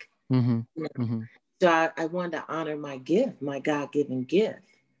music. You know? So I wanted to honor my gift, my God-given gift.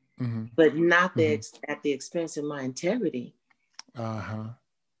 But not at the expense of my integrity.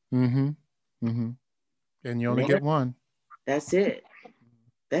 And you only get one. That's it.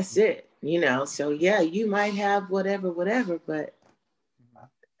 That's it. You know, so yeah, you might have whatever, but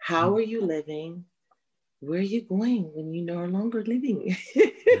how are you living? Where are you going when you're no longer living?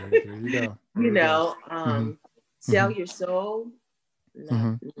 There you go. You know, sell your soul?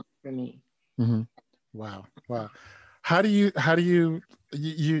 Not for me. Wow. How do you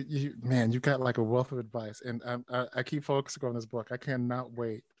man, you got like a wealth of advice, and I keep focusing on this book. I cannot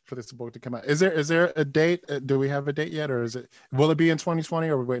wait for this book to come out. Is there a date? Do we have a date yet, or will it be in 2020,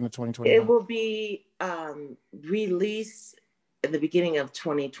 or are we waiting until 2021? It will be released at the beginning of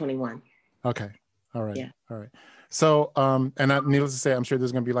 2021. Okay. All right. Yeah. All right. So, needless to say, I'm sure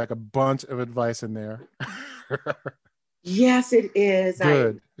there's going to be like a bunch of advice in there. Yes, it is.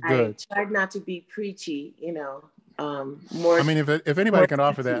 Good. I tried not to be preachy, you know. More. I mean, if anybody can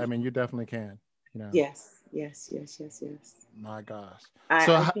offer that, I mean, you definitely can. You know. Yes. My gosh.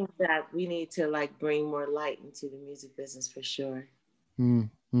 I think that we need to like bring more light into the music business for sure. You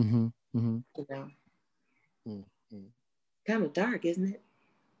know. Kind of dark, isn't it?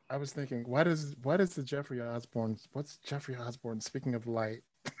 I was thinking, what's Jeffrey Osborne? Speaking of light.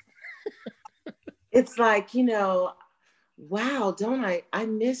 It's like, you know, wow, don't I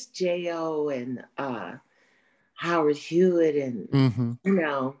miss J.O. and Howard Hewitt and, you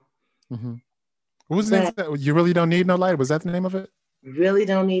know. What was the name of that? You Really Don't Need No Light? Was that the name of it? Really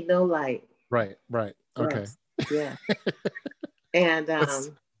Don't Need No Light. Right. Okay. Yeah. And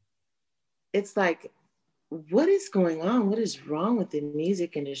it's like, what is going on? What is wrong with the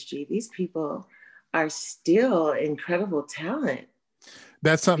music industry? These people are still incredible talent.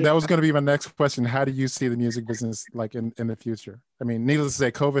 That's something that was going to be my next question. How do you see the music business like in the future? I mean, needless to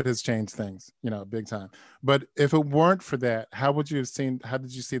say, COVID has changed things, you know, big time. But if it weren't for that, how did you see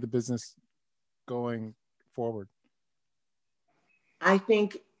the business going forward? I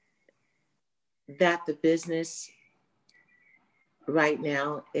think that the business right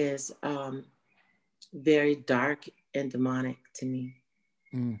now is very dark and demonic to me.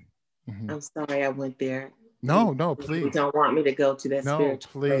 I'm sorry I went there. No, please. You don't want me to go to that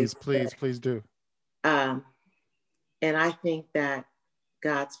spiritual place. Please do. And I think that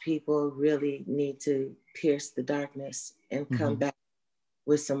God's people really need to pierce the darkness and come back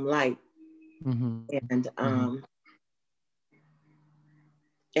with some light. And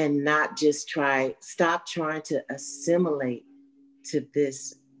not just stop trying to assimilate to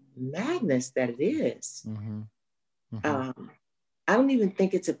this madness that it is. I don't even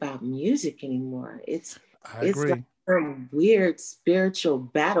think it's about music anymore. It's like some weird spiritual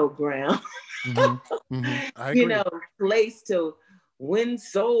battleground, you know, place to win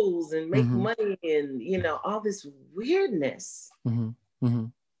souls and make money and, you know, all this weirdness.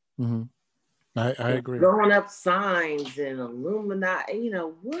 I agree. Throwing up signs and Illuminati, you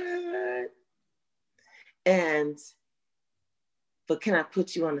know, what? But can I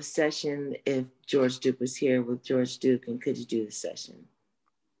put you on a session if George Duke was here with George Duke, and could you do the session?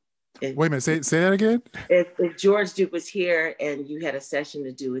 Wait a minute, say that again? If George Duke was here and you had a session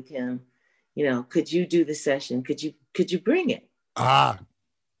to do with him, you know, could you do the session? Could you bring it?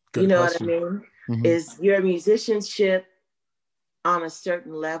 Good you know question. What I mean? Is your musicianship on a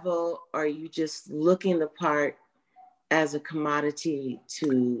certain level, or are you just looking the part as a commodity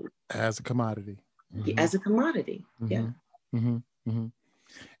as a commodity? As a commodity, yeah.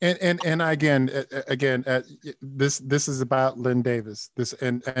 And again, this is about Lynn Davis.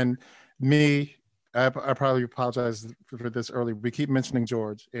 And me. I probably apologize for this early. We keep mentioning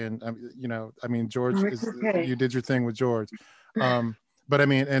George, and you know, I mean, George okay. You did your thing with George. But I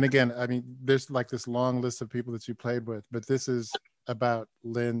mean, and again, I mean, there's like this long list of people that you played with, but this is about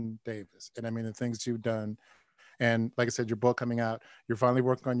Lynn Davis. And I mean, the things you've done. And like I said, your book coming out, you're finally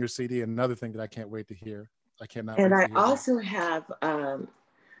working on your CD. And another thing that I can't wait to hear. I cannot wait And to I hear also have,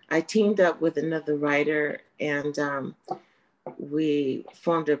 I teamed up with another writer, and we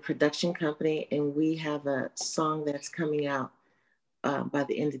formed a production company, and we have a song that's coming out by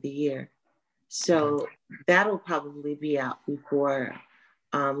the end of the year. So that'll probably be out before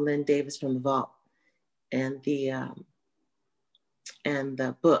Lynn Davis from the Vault and the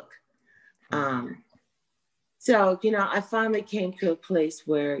book. So, you know, I finally came to a place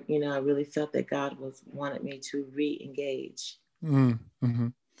where, you know, I really felt that God wanted me to re-engage. Mm-hmm.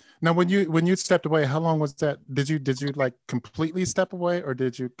 Now, when you stepped away, how long was that? Did you like completely step away, or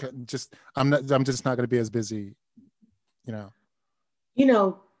did you just, I'm just not going to be as busy, you know? You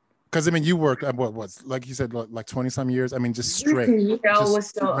know, because I mean, you worked what was, like you said, like 20 some years. I mean, just straight. Listen, you know, it was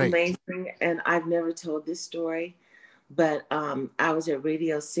so straight. amazing, and I've never told this story, but I was at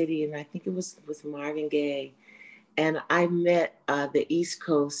Radio City, and I think it was with Marvin Gaye, and I met the East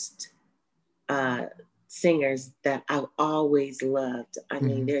Coast singers that I've always loved. I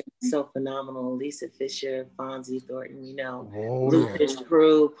mean, they're so phenomenal. Lisa Fisher, Fonzie Thornton, you know, Lucas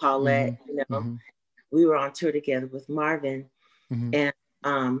Crew, Paulette, you know. We were on tour together with Marvin, and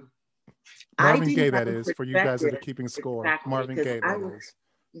Marvin Gaye, that is, for you guys that are keeping score. Exactly, Marvin Gaye, that is.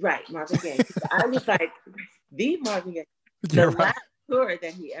 Right, Marvin Gaye. I was like, the Marvin Gaye, the last tour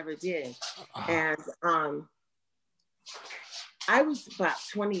that he ever did. And I was about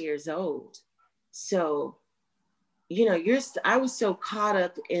 20 years old. So, you know, I was so caught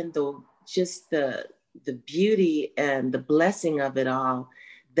up in the beauty and the blessing of it all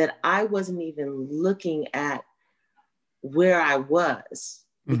that I wasn't even looking at where I was,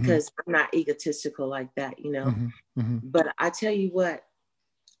 because I'm not egotistical like that, you know. But I tell you what,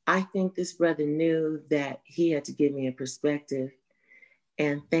 I think this brother knew that he had to give me a perspective.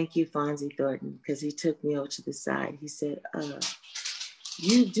 And thank you, Fonzie Thornton, because he took me over to the side. He said,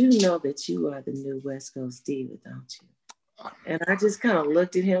 you do know that you are the new West Coast diva, don't you? And I just kind of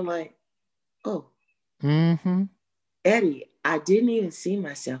looked at him like, oh, Eddie, I didn't even see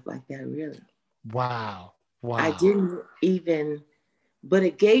myself like that, really. Wow. I didn't even, but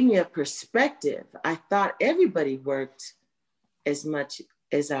it gave me a perspective. I thought everybody worked as much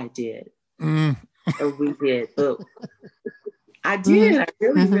as I did, or we did, but I did. I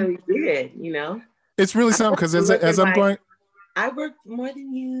really, really did, you know? It's really something, because as I'm going, I worked more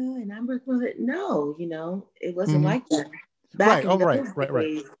than you, and I worked more than, no, you know, it wasn't like that. Back in those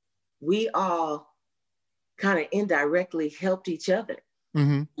days, we all kind of indirectly helped each other,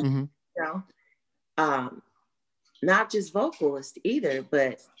 you know? Not just vocalists either,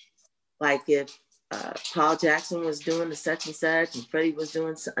 but like if Paul Jackson was doing the such and such, and Freddie was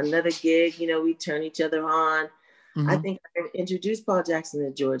doing another gig, you know, we turn each other on. I think I introduced Paul Jackson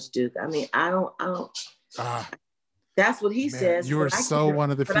to George Duke. I mean, I don't. That's what he says. You were so one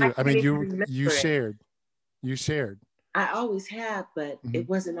of the few. I mean, you shared. I always have, but it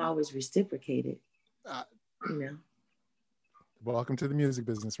wasn't always reciprocated. You know. Welcome to the music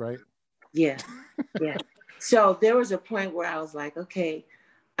business, right? Yeah, yeah. So there was a point where I was like, okay,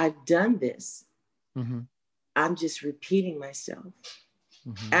 I've done this. I'm just repeating myself.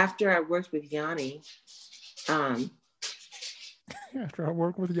 After I worked with Yanni, I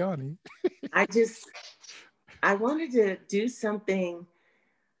wanted to do something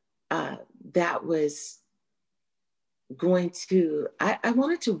that was going to, I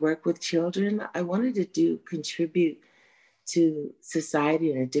wanted to work with children. I wanted to contribute to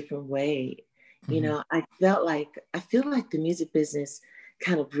society in a different way. You know, I feel like the music business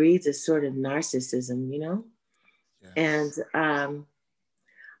kind of breeds a sort of narcissism, you know? Yes. And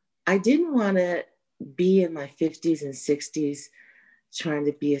I didn't want to be in my 50s and 60s trying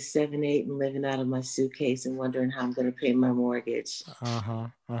to be a 7-8 and living out of my suitcase and wondering how I'm going to pay my mortgage. I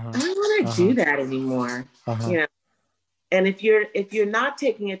don't want to do that anymore. You know, and if you're not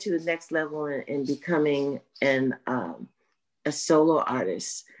taking it to the next level and becoming a solo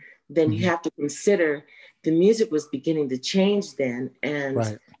artist, then you have to consider the music was beginning to change then,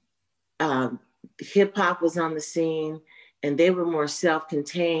 and hip hop was on the scene, and they were more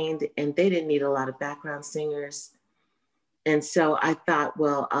self-contained, and they didn't need a lot of background singers. And so I thought,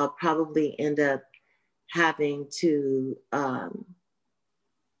 well, I'll probably end up having to,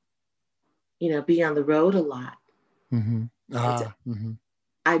 you know, be on the road a lot.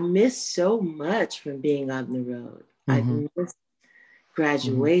 I missed so much from being on the road. I missed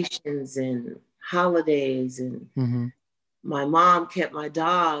graduations and holidays, and my mom kept my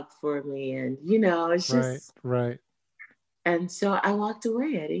dog for me, and you know, it's just And so I walked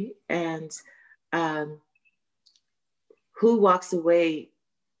away, Eddie. And who walks away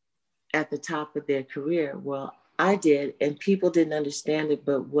at the top of their career? Well, I did, and people didn't understand it.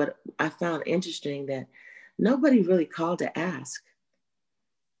 But what I found interesting, that nobody really called to ask.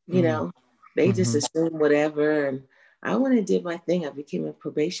 You know, they just assumed whatever. And I went and did my thing. I became a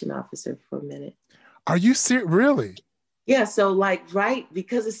probation officer for a minute. Are you serious? Really? Yeah. So like, right,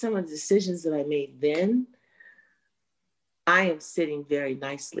 because of some of the decisions that I made then, I am sitting very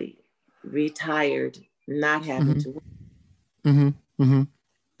nicely, retired, not having to work.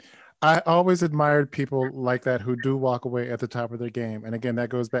 I always admired people like that who do walk away at the top of their game. And again, that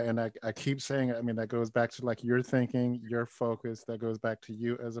goes back, and I keep saying it, I mean, that goes back to like your thinking, your focus, that goes back to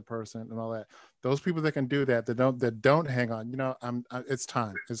you as a person and all that. Those people that can do that, that don't hang on, you know, it's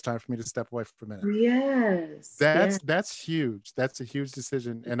time for me to step away for a minute. Yes. That's huge. That's a huge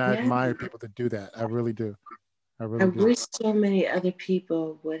decision. And I admire people that do that. I really do. I wish so many other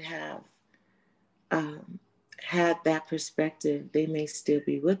people would have had that perspective. They may still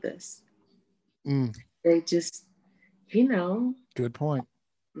be with us. They just, you know. Good point.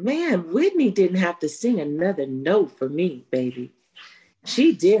 Man, Whitney didn't have to sing another note for me, baby.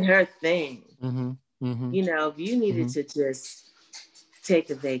 She did her thing. You know, if you needed to just take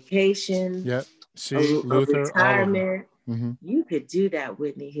a vacation, Luther, retirement, you could do that,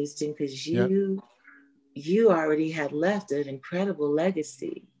 Whitney Houston, because you already had left an incredible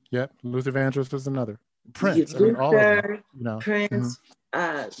legacy. Yep, Luther Vandross was another. Prince, Luther, I mean, all of them. You know. Prince,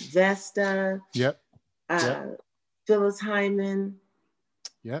 Vesta. Phyllis Hyman.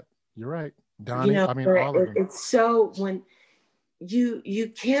 Yep, you're right. Donnie, you know, I mean, all of them. It's so, when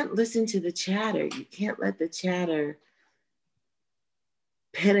you can't listen to the chatter, you can't let the chatter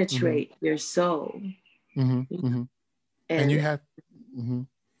penetrate your soul. And you have, you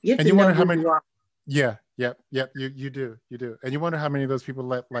have and to you wonder how who many. you are. Yeah, you do, and you wonder how many of those people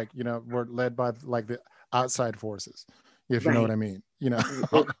were led by like the outside forces, if you know what I mean, you know.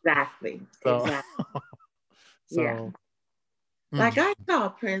 Exactly. So, like I saw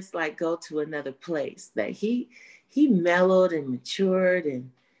Prince like go to another place, that he mellowed and matured,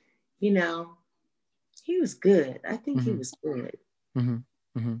 and you know, he was good. I think he was good.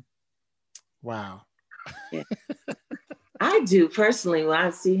 Wow. Yeah. I do personally, when I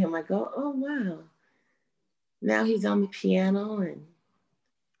see him, I go, oh wow. Now he's on the piano, and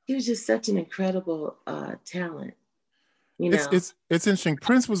he was just such an incredible talent. You know? It's interesting.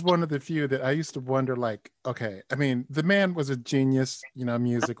 Prince was one of the few that I used to wonder, like, okay, I mean, the man was a genius, you know,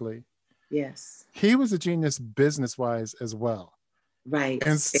 musically. Yes. He was a genius business-wise as well. Right.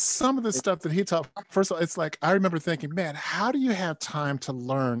 And some of the stuff that he taught, first of all, it's like, I remember thinking, man, how do you have time to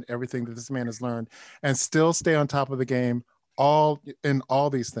learn everything that this man has learned and still stay on top of the game all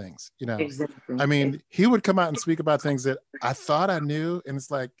these things, you know? Exactly. I mean, he would come out and speak about things that I thought I knew, and it's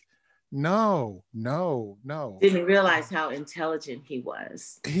like, no. Didn't realize how intelligent he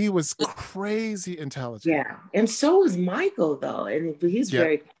was. He was crazy intelligent. Yeah. And so was Michael, though. And he's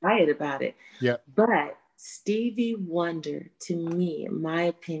very quiet about it. Yeah. But Stevie Wonder, to me, in my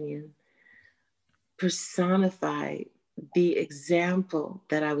opinion, personified the example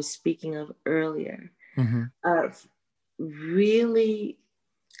that I was speaking of earlier, of really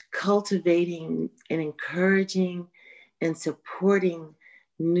cultivating and encouraging and supporting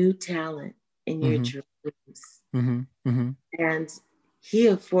new talent in your dreams. And he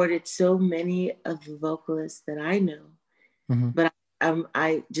afforded so many of the vocalists that I know, but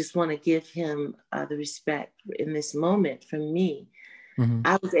I just want to give him the respect in this moment from me.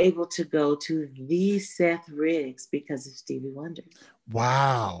 I was able to go to the Seth Riggs because of Stevie Wonder.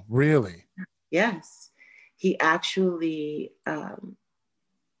 Wow, really? Yes. He actually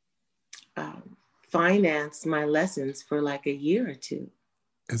financed my lessons for like a year or two.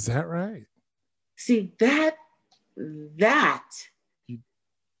 Is that right? See, that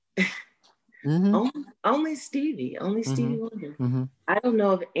only Stevie Wonder. I don't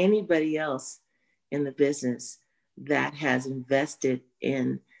know of anybody else in the business that has invested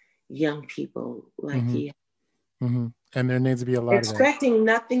in young people like he has. And there needs to be a lot expecting of that.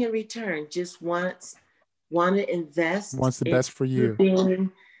 Nothing in return, just want to invest. Wants the best for you.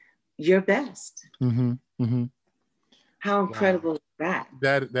 Being your best. How incredible is that?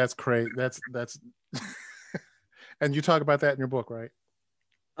 That's great. That's and you talk about that in your book, right?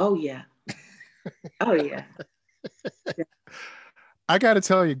 Oh yeah. Oh yeah. I got to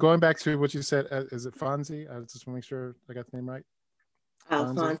tell you, going back to what you said, is it Fonzie? I just want to make sure I got the name right.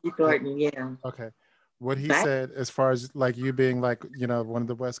 Fonzie Thornton, yeah. Okay. What he said, as far as like you being like, you know, one of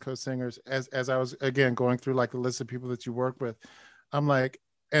the West Coast singers, as I was, again, going through like the list of people that you work with, I'm like,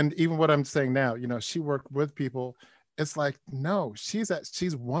 and even what I'm saying now, you know, she worked with people it's like, no, she's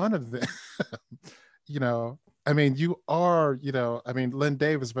one of them. You know, I mean, you are, you know, I mean, Lynn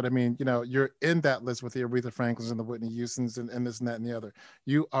Davis, but I mean, you know, you're in that list with the Aretha Franklins and the Whitney Houstons and this and that and the other.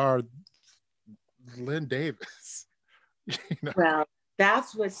 You are Lynn Davis. You know? Well,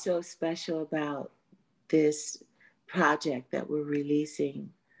 that's what's so special about this project that we're releasing.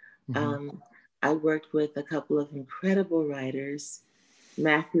 I worked with a couple of incredible writers,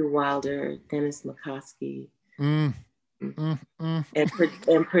 Matthew Wilder, Dennis McCoskey, and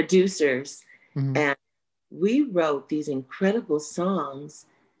producers. And we wrote these incredible songs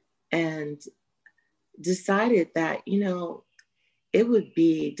and decided that, you know, it would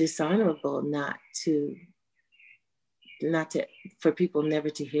be dishonorable not to for people never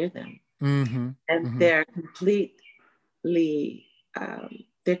to hear them. And they're completely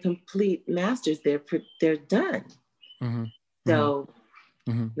they're complete masters. They're done. So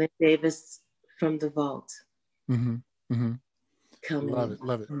Lynn Davis from the vault. Love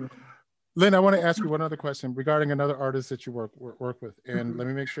it. Lynn, I want to ask you one other question regarding another artist that you work with, and let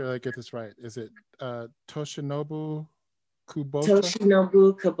me make sure I get this right. Is it Toshinobu Kubota?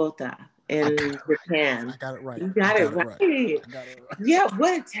 Toshinobu Kubota in Japan. I got it right. You got it right. Yeah,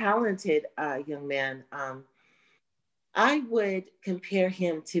 what a talented young man. I would compare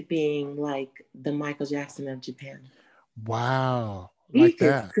him to being like the Michael Jackson of Japan. Wow. He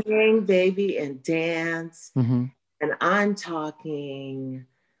could sing, baby, and dance. And I'm talking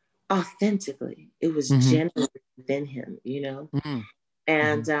authentically. It was genuine within him, you know?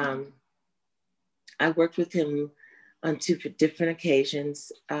 And I worked with him on 2 different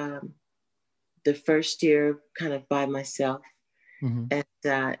occasions. The first year kind of by myself. And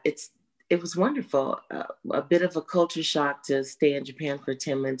it was wonderful. A bit of a culture shock to stay in Japan for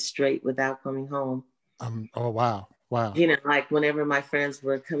 10 months straight without coming home. Oh, wow. You know, like whenever my friends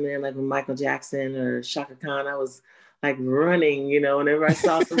were coming in, like with Michael Jackson or Shaka Khan, I was like running, you know, whenever I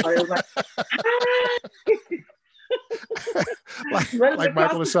saw somebody, I was like, like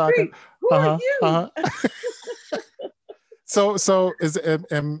Michael was Shaka. Who are you? So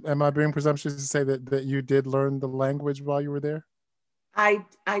am I being presumptuous to say that you did learn the language while you were there? I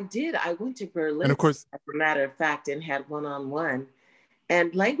did. I went to Berlin, and of course, as a matter of fact, and had one-on-one.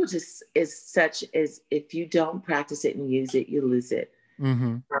 And language is such as if you don't practice it and use it, you lose it.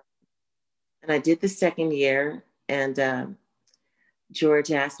 And I did the second year, and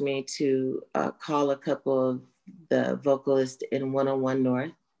George asked me to call a couple of the vocalists in 101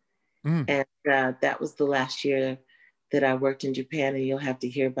 North. And that was the last year that I worked in Japan, and you'll have to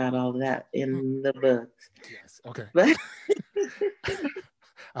hear about all of that in the book. Yes, okay. But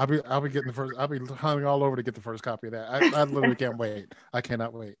I'll be getting the first. I'll be hunting all over to get the first copy of that. I literally can't wait. I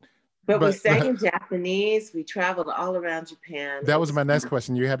cannot wait. But we sang in Japanese. We traveled all around Japan. That was my next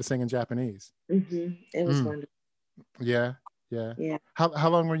question. You had to sing in Japanese. It was wonderful. Yeah. How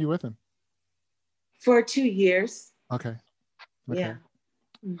long were you with him? For 2 years. Okay. Yeah.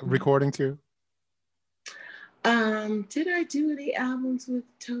 Recording too? Did I do any albums with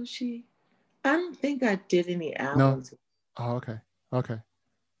Toshi? I don't think I did any albums. No. Oh, okay.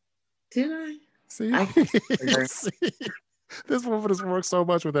 Did I? See? This woman has worked so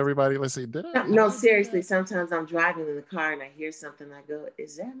much with everybody. Let's see. Did I? No, seriously. Sometimes I'm driving in the car and I hear something. I go,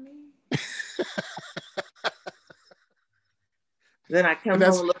 "Is that me?" Then I come home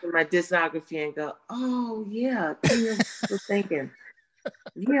and look at my discography and go, "Oh yeah, I was thinking,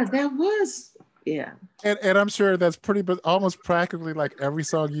 yeah, that was." Yeah. And I'm sure that's almost practically like every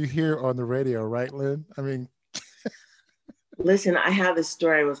song you hear on the radio, right, Lynn? I mean. Listen, I have this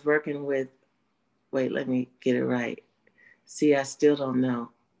story. I was working with, wait, let me get it right. See, I still don't know.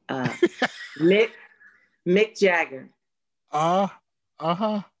 Mick Jagger. I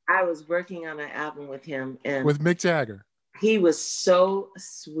was working on an album with him. And with Mick Jagger. He was so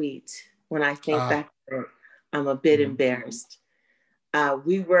sweet. When I think back to it, I'm a bit embarrassed.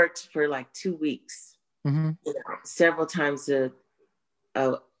 We worked for like 2 weeks, you know, several times a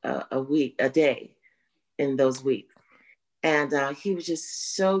week, a day in those weeks. And he was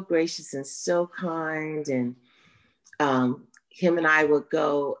just so gracious and so kind. And him and I would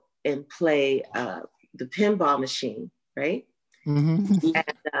go and play the pinball machine, right? And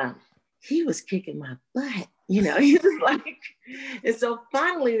he was kicking my butt, you know. He was like, and so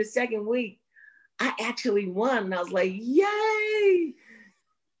finally the second week, I actually won. And I was like, yay!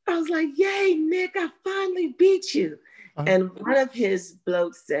 I was like, yay, Nick, I finally beat you. And one of his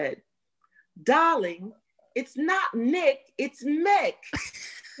blokes said, darling, it's not Nick, it's Mick.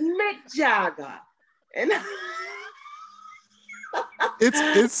 Mick Jagger. And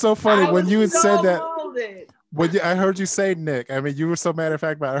it's so funny when you had said that. Molded. Well, yeah, I heard you say Nick. I mean, you were so matter of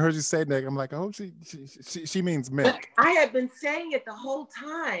fact, but I heard you say Nick. I'm like, oh, she means Mick. I had been saying it the whole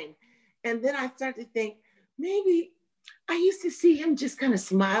time. And then I started to think, maybe I used to see him just kind of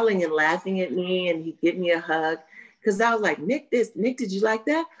smiling and laughing at me, and he'd give me a hug. Because I was like, Nick, Nick, did you like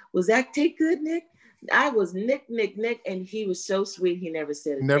that? Was that take good, Nick? I was Nick, and he was so sweet. He never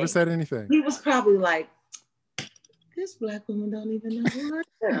said anything. Never said anything. He was probably like, this Black woman don't even know who I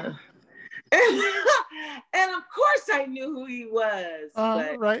am. And of course I knew who he was.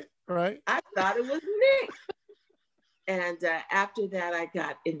 But right. I thought it was Nick. And after that, I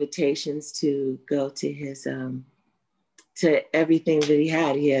got invitations to go to his, to everything that he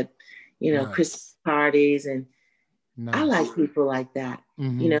had. He had, nice. Christmas parties, and nice. I like people like that.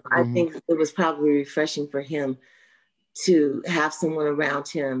 Mm-hmm, I think it was probably refreshing for him to have someone around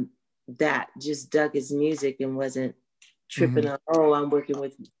him that just dug his music and wasn't tripping on, oh, I'm working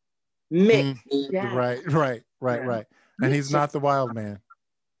with Mick. Yeah. Right. And he's not the wild man.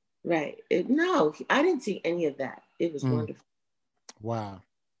 Right. No, I didn't see any of that. It was wonderful. Wow.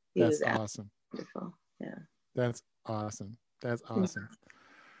 That's awesome. Wonderful. Yeah. That's awesome.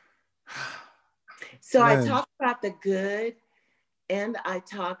 So Lynn. I talk about the good, and I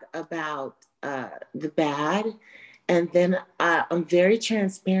talk about the bad. And then I'm very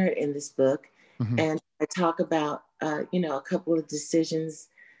transparent in this book. And I talk about, a couple of decisions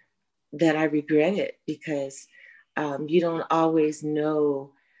that I regretted, because you don't always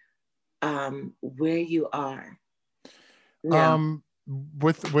know where you are. No.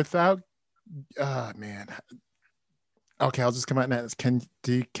 Without, man. Okay, I'll just come out and ask.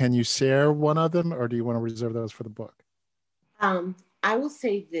 Can you share one of them, or do you want to reserve those for the book? I will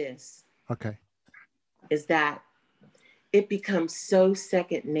say this. Okay. Is that it becomes so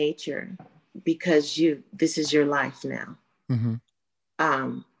second nature, because this is your life now.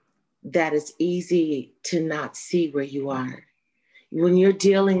 That it's easy to not see where you are. When you're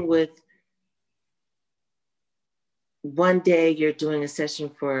dealing with, one day you're doing a session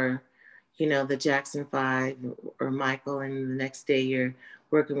for, the Jackson 5 or Michael, and the next day you're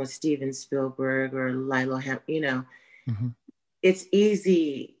working with Steven Spielberg or Lilo Ham, It's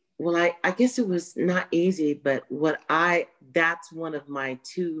easy. Well, I guess it was not easy, but that's one of my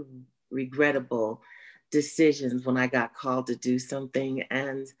two regrettable decisions, when I got called to do something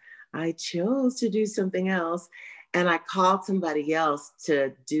and I chose to do something else, and I called somebody else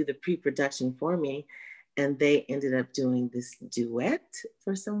to do the pre-production for me, and they ended up doing this duet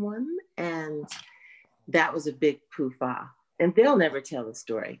for someone, and that was a big poof-ah. And they'll never tell the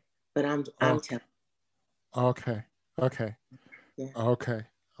story, but I'm telling. Okay. Yeah. Okay.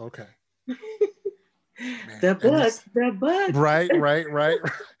 The book. Right.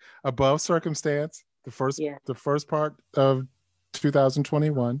 Above Circumstance, the first part of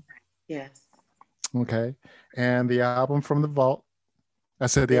 2021. Yes. Okay. And the album From the Vault. I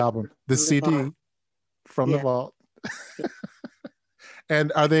said the album. The CD From the Vault.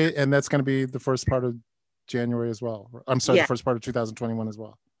 And that's going to be the first part of January as well. I'm sorry, the first part of 2021 as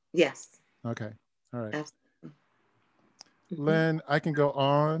well. Yes. Okay. All right. Absolutely. Lynn, I can go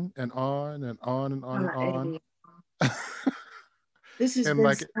on and on and on and on and on. This has been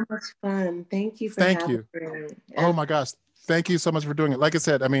so much fun. Thank you for having me. Oh my gosh. Thank you so much for doing it. Like I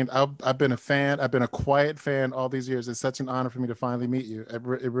said, I mean, I've been a fan. I've been a quiet fan all these years. It's such an honor for me to finally meet you. It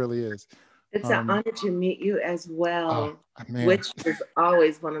really is. It's an honor to meet you as well, which is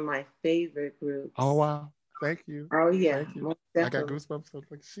always one of my favorite groups. Oh, wow. Thank you. Oh, yeah. You. I got goosebumps. Like,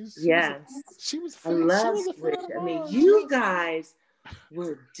 she was I love Switch. I mean, you guys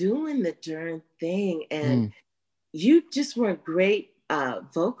were doing the darn thing, and you just were great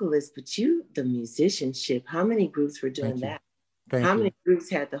vocalists, but the musicianship, how many groups were doing that? How many groups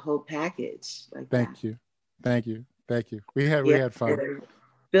had the whole package like that? Thank you. We had fun.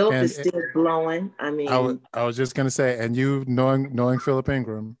 Philip is still blowing. I mean, I was just gonna say, and you knowing Philip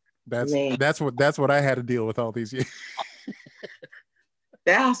Ingram, that's what I had to deal with all these years.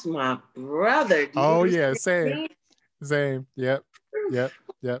 That's my brother. Oh yeah, same. Yep.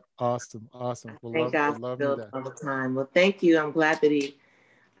 Awesome. Thank God for Philip all the time. Well, thank you. I'm glad that he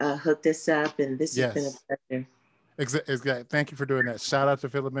hooked us up, and this has been a pleasure. Exactly. Thank you for doing that. Shout out to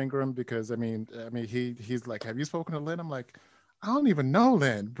Philip Ingram, because I mean, he's like, have you spoken to Lynn? I'm like, I don't even know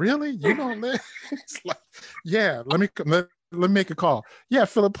Lynn. Really? You know Lynn? It's like, yeah. Let me make a call. Yeah,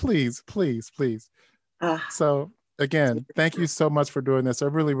 Philip, please. So again, thank you so much for doing this. I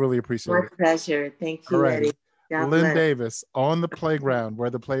really, really appreciate it. My pleasure. Thank you, right. Eddie. Lynn Davis, On the Playground,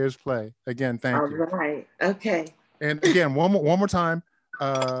 where the players play. Again, thank you. All right. Okay. And again, one more time.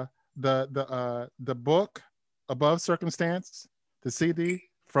 The book Above Circumstance, the CD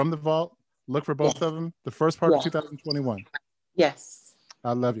From the Vault, Look for both of them. The first part of 2021. Yes.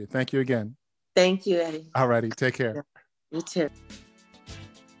 I love you. Thank you again. Thank you, Eddie. All righty. Take care. You too.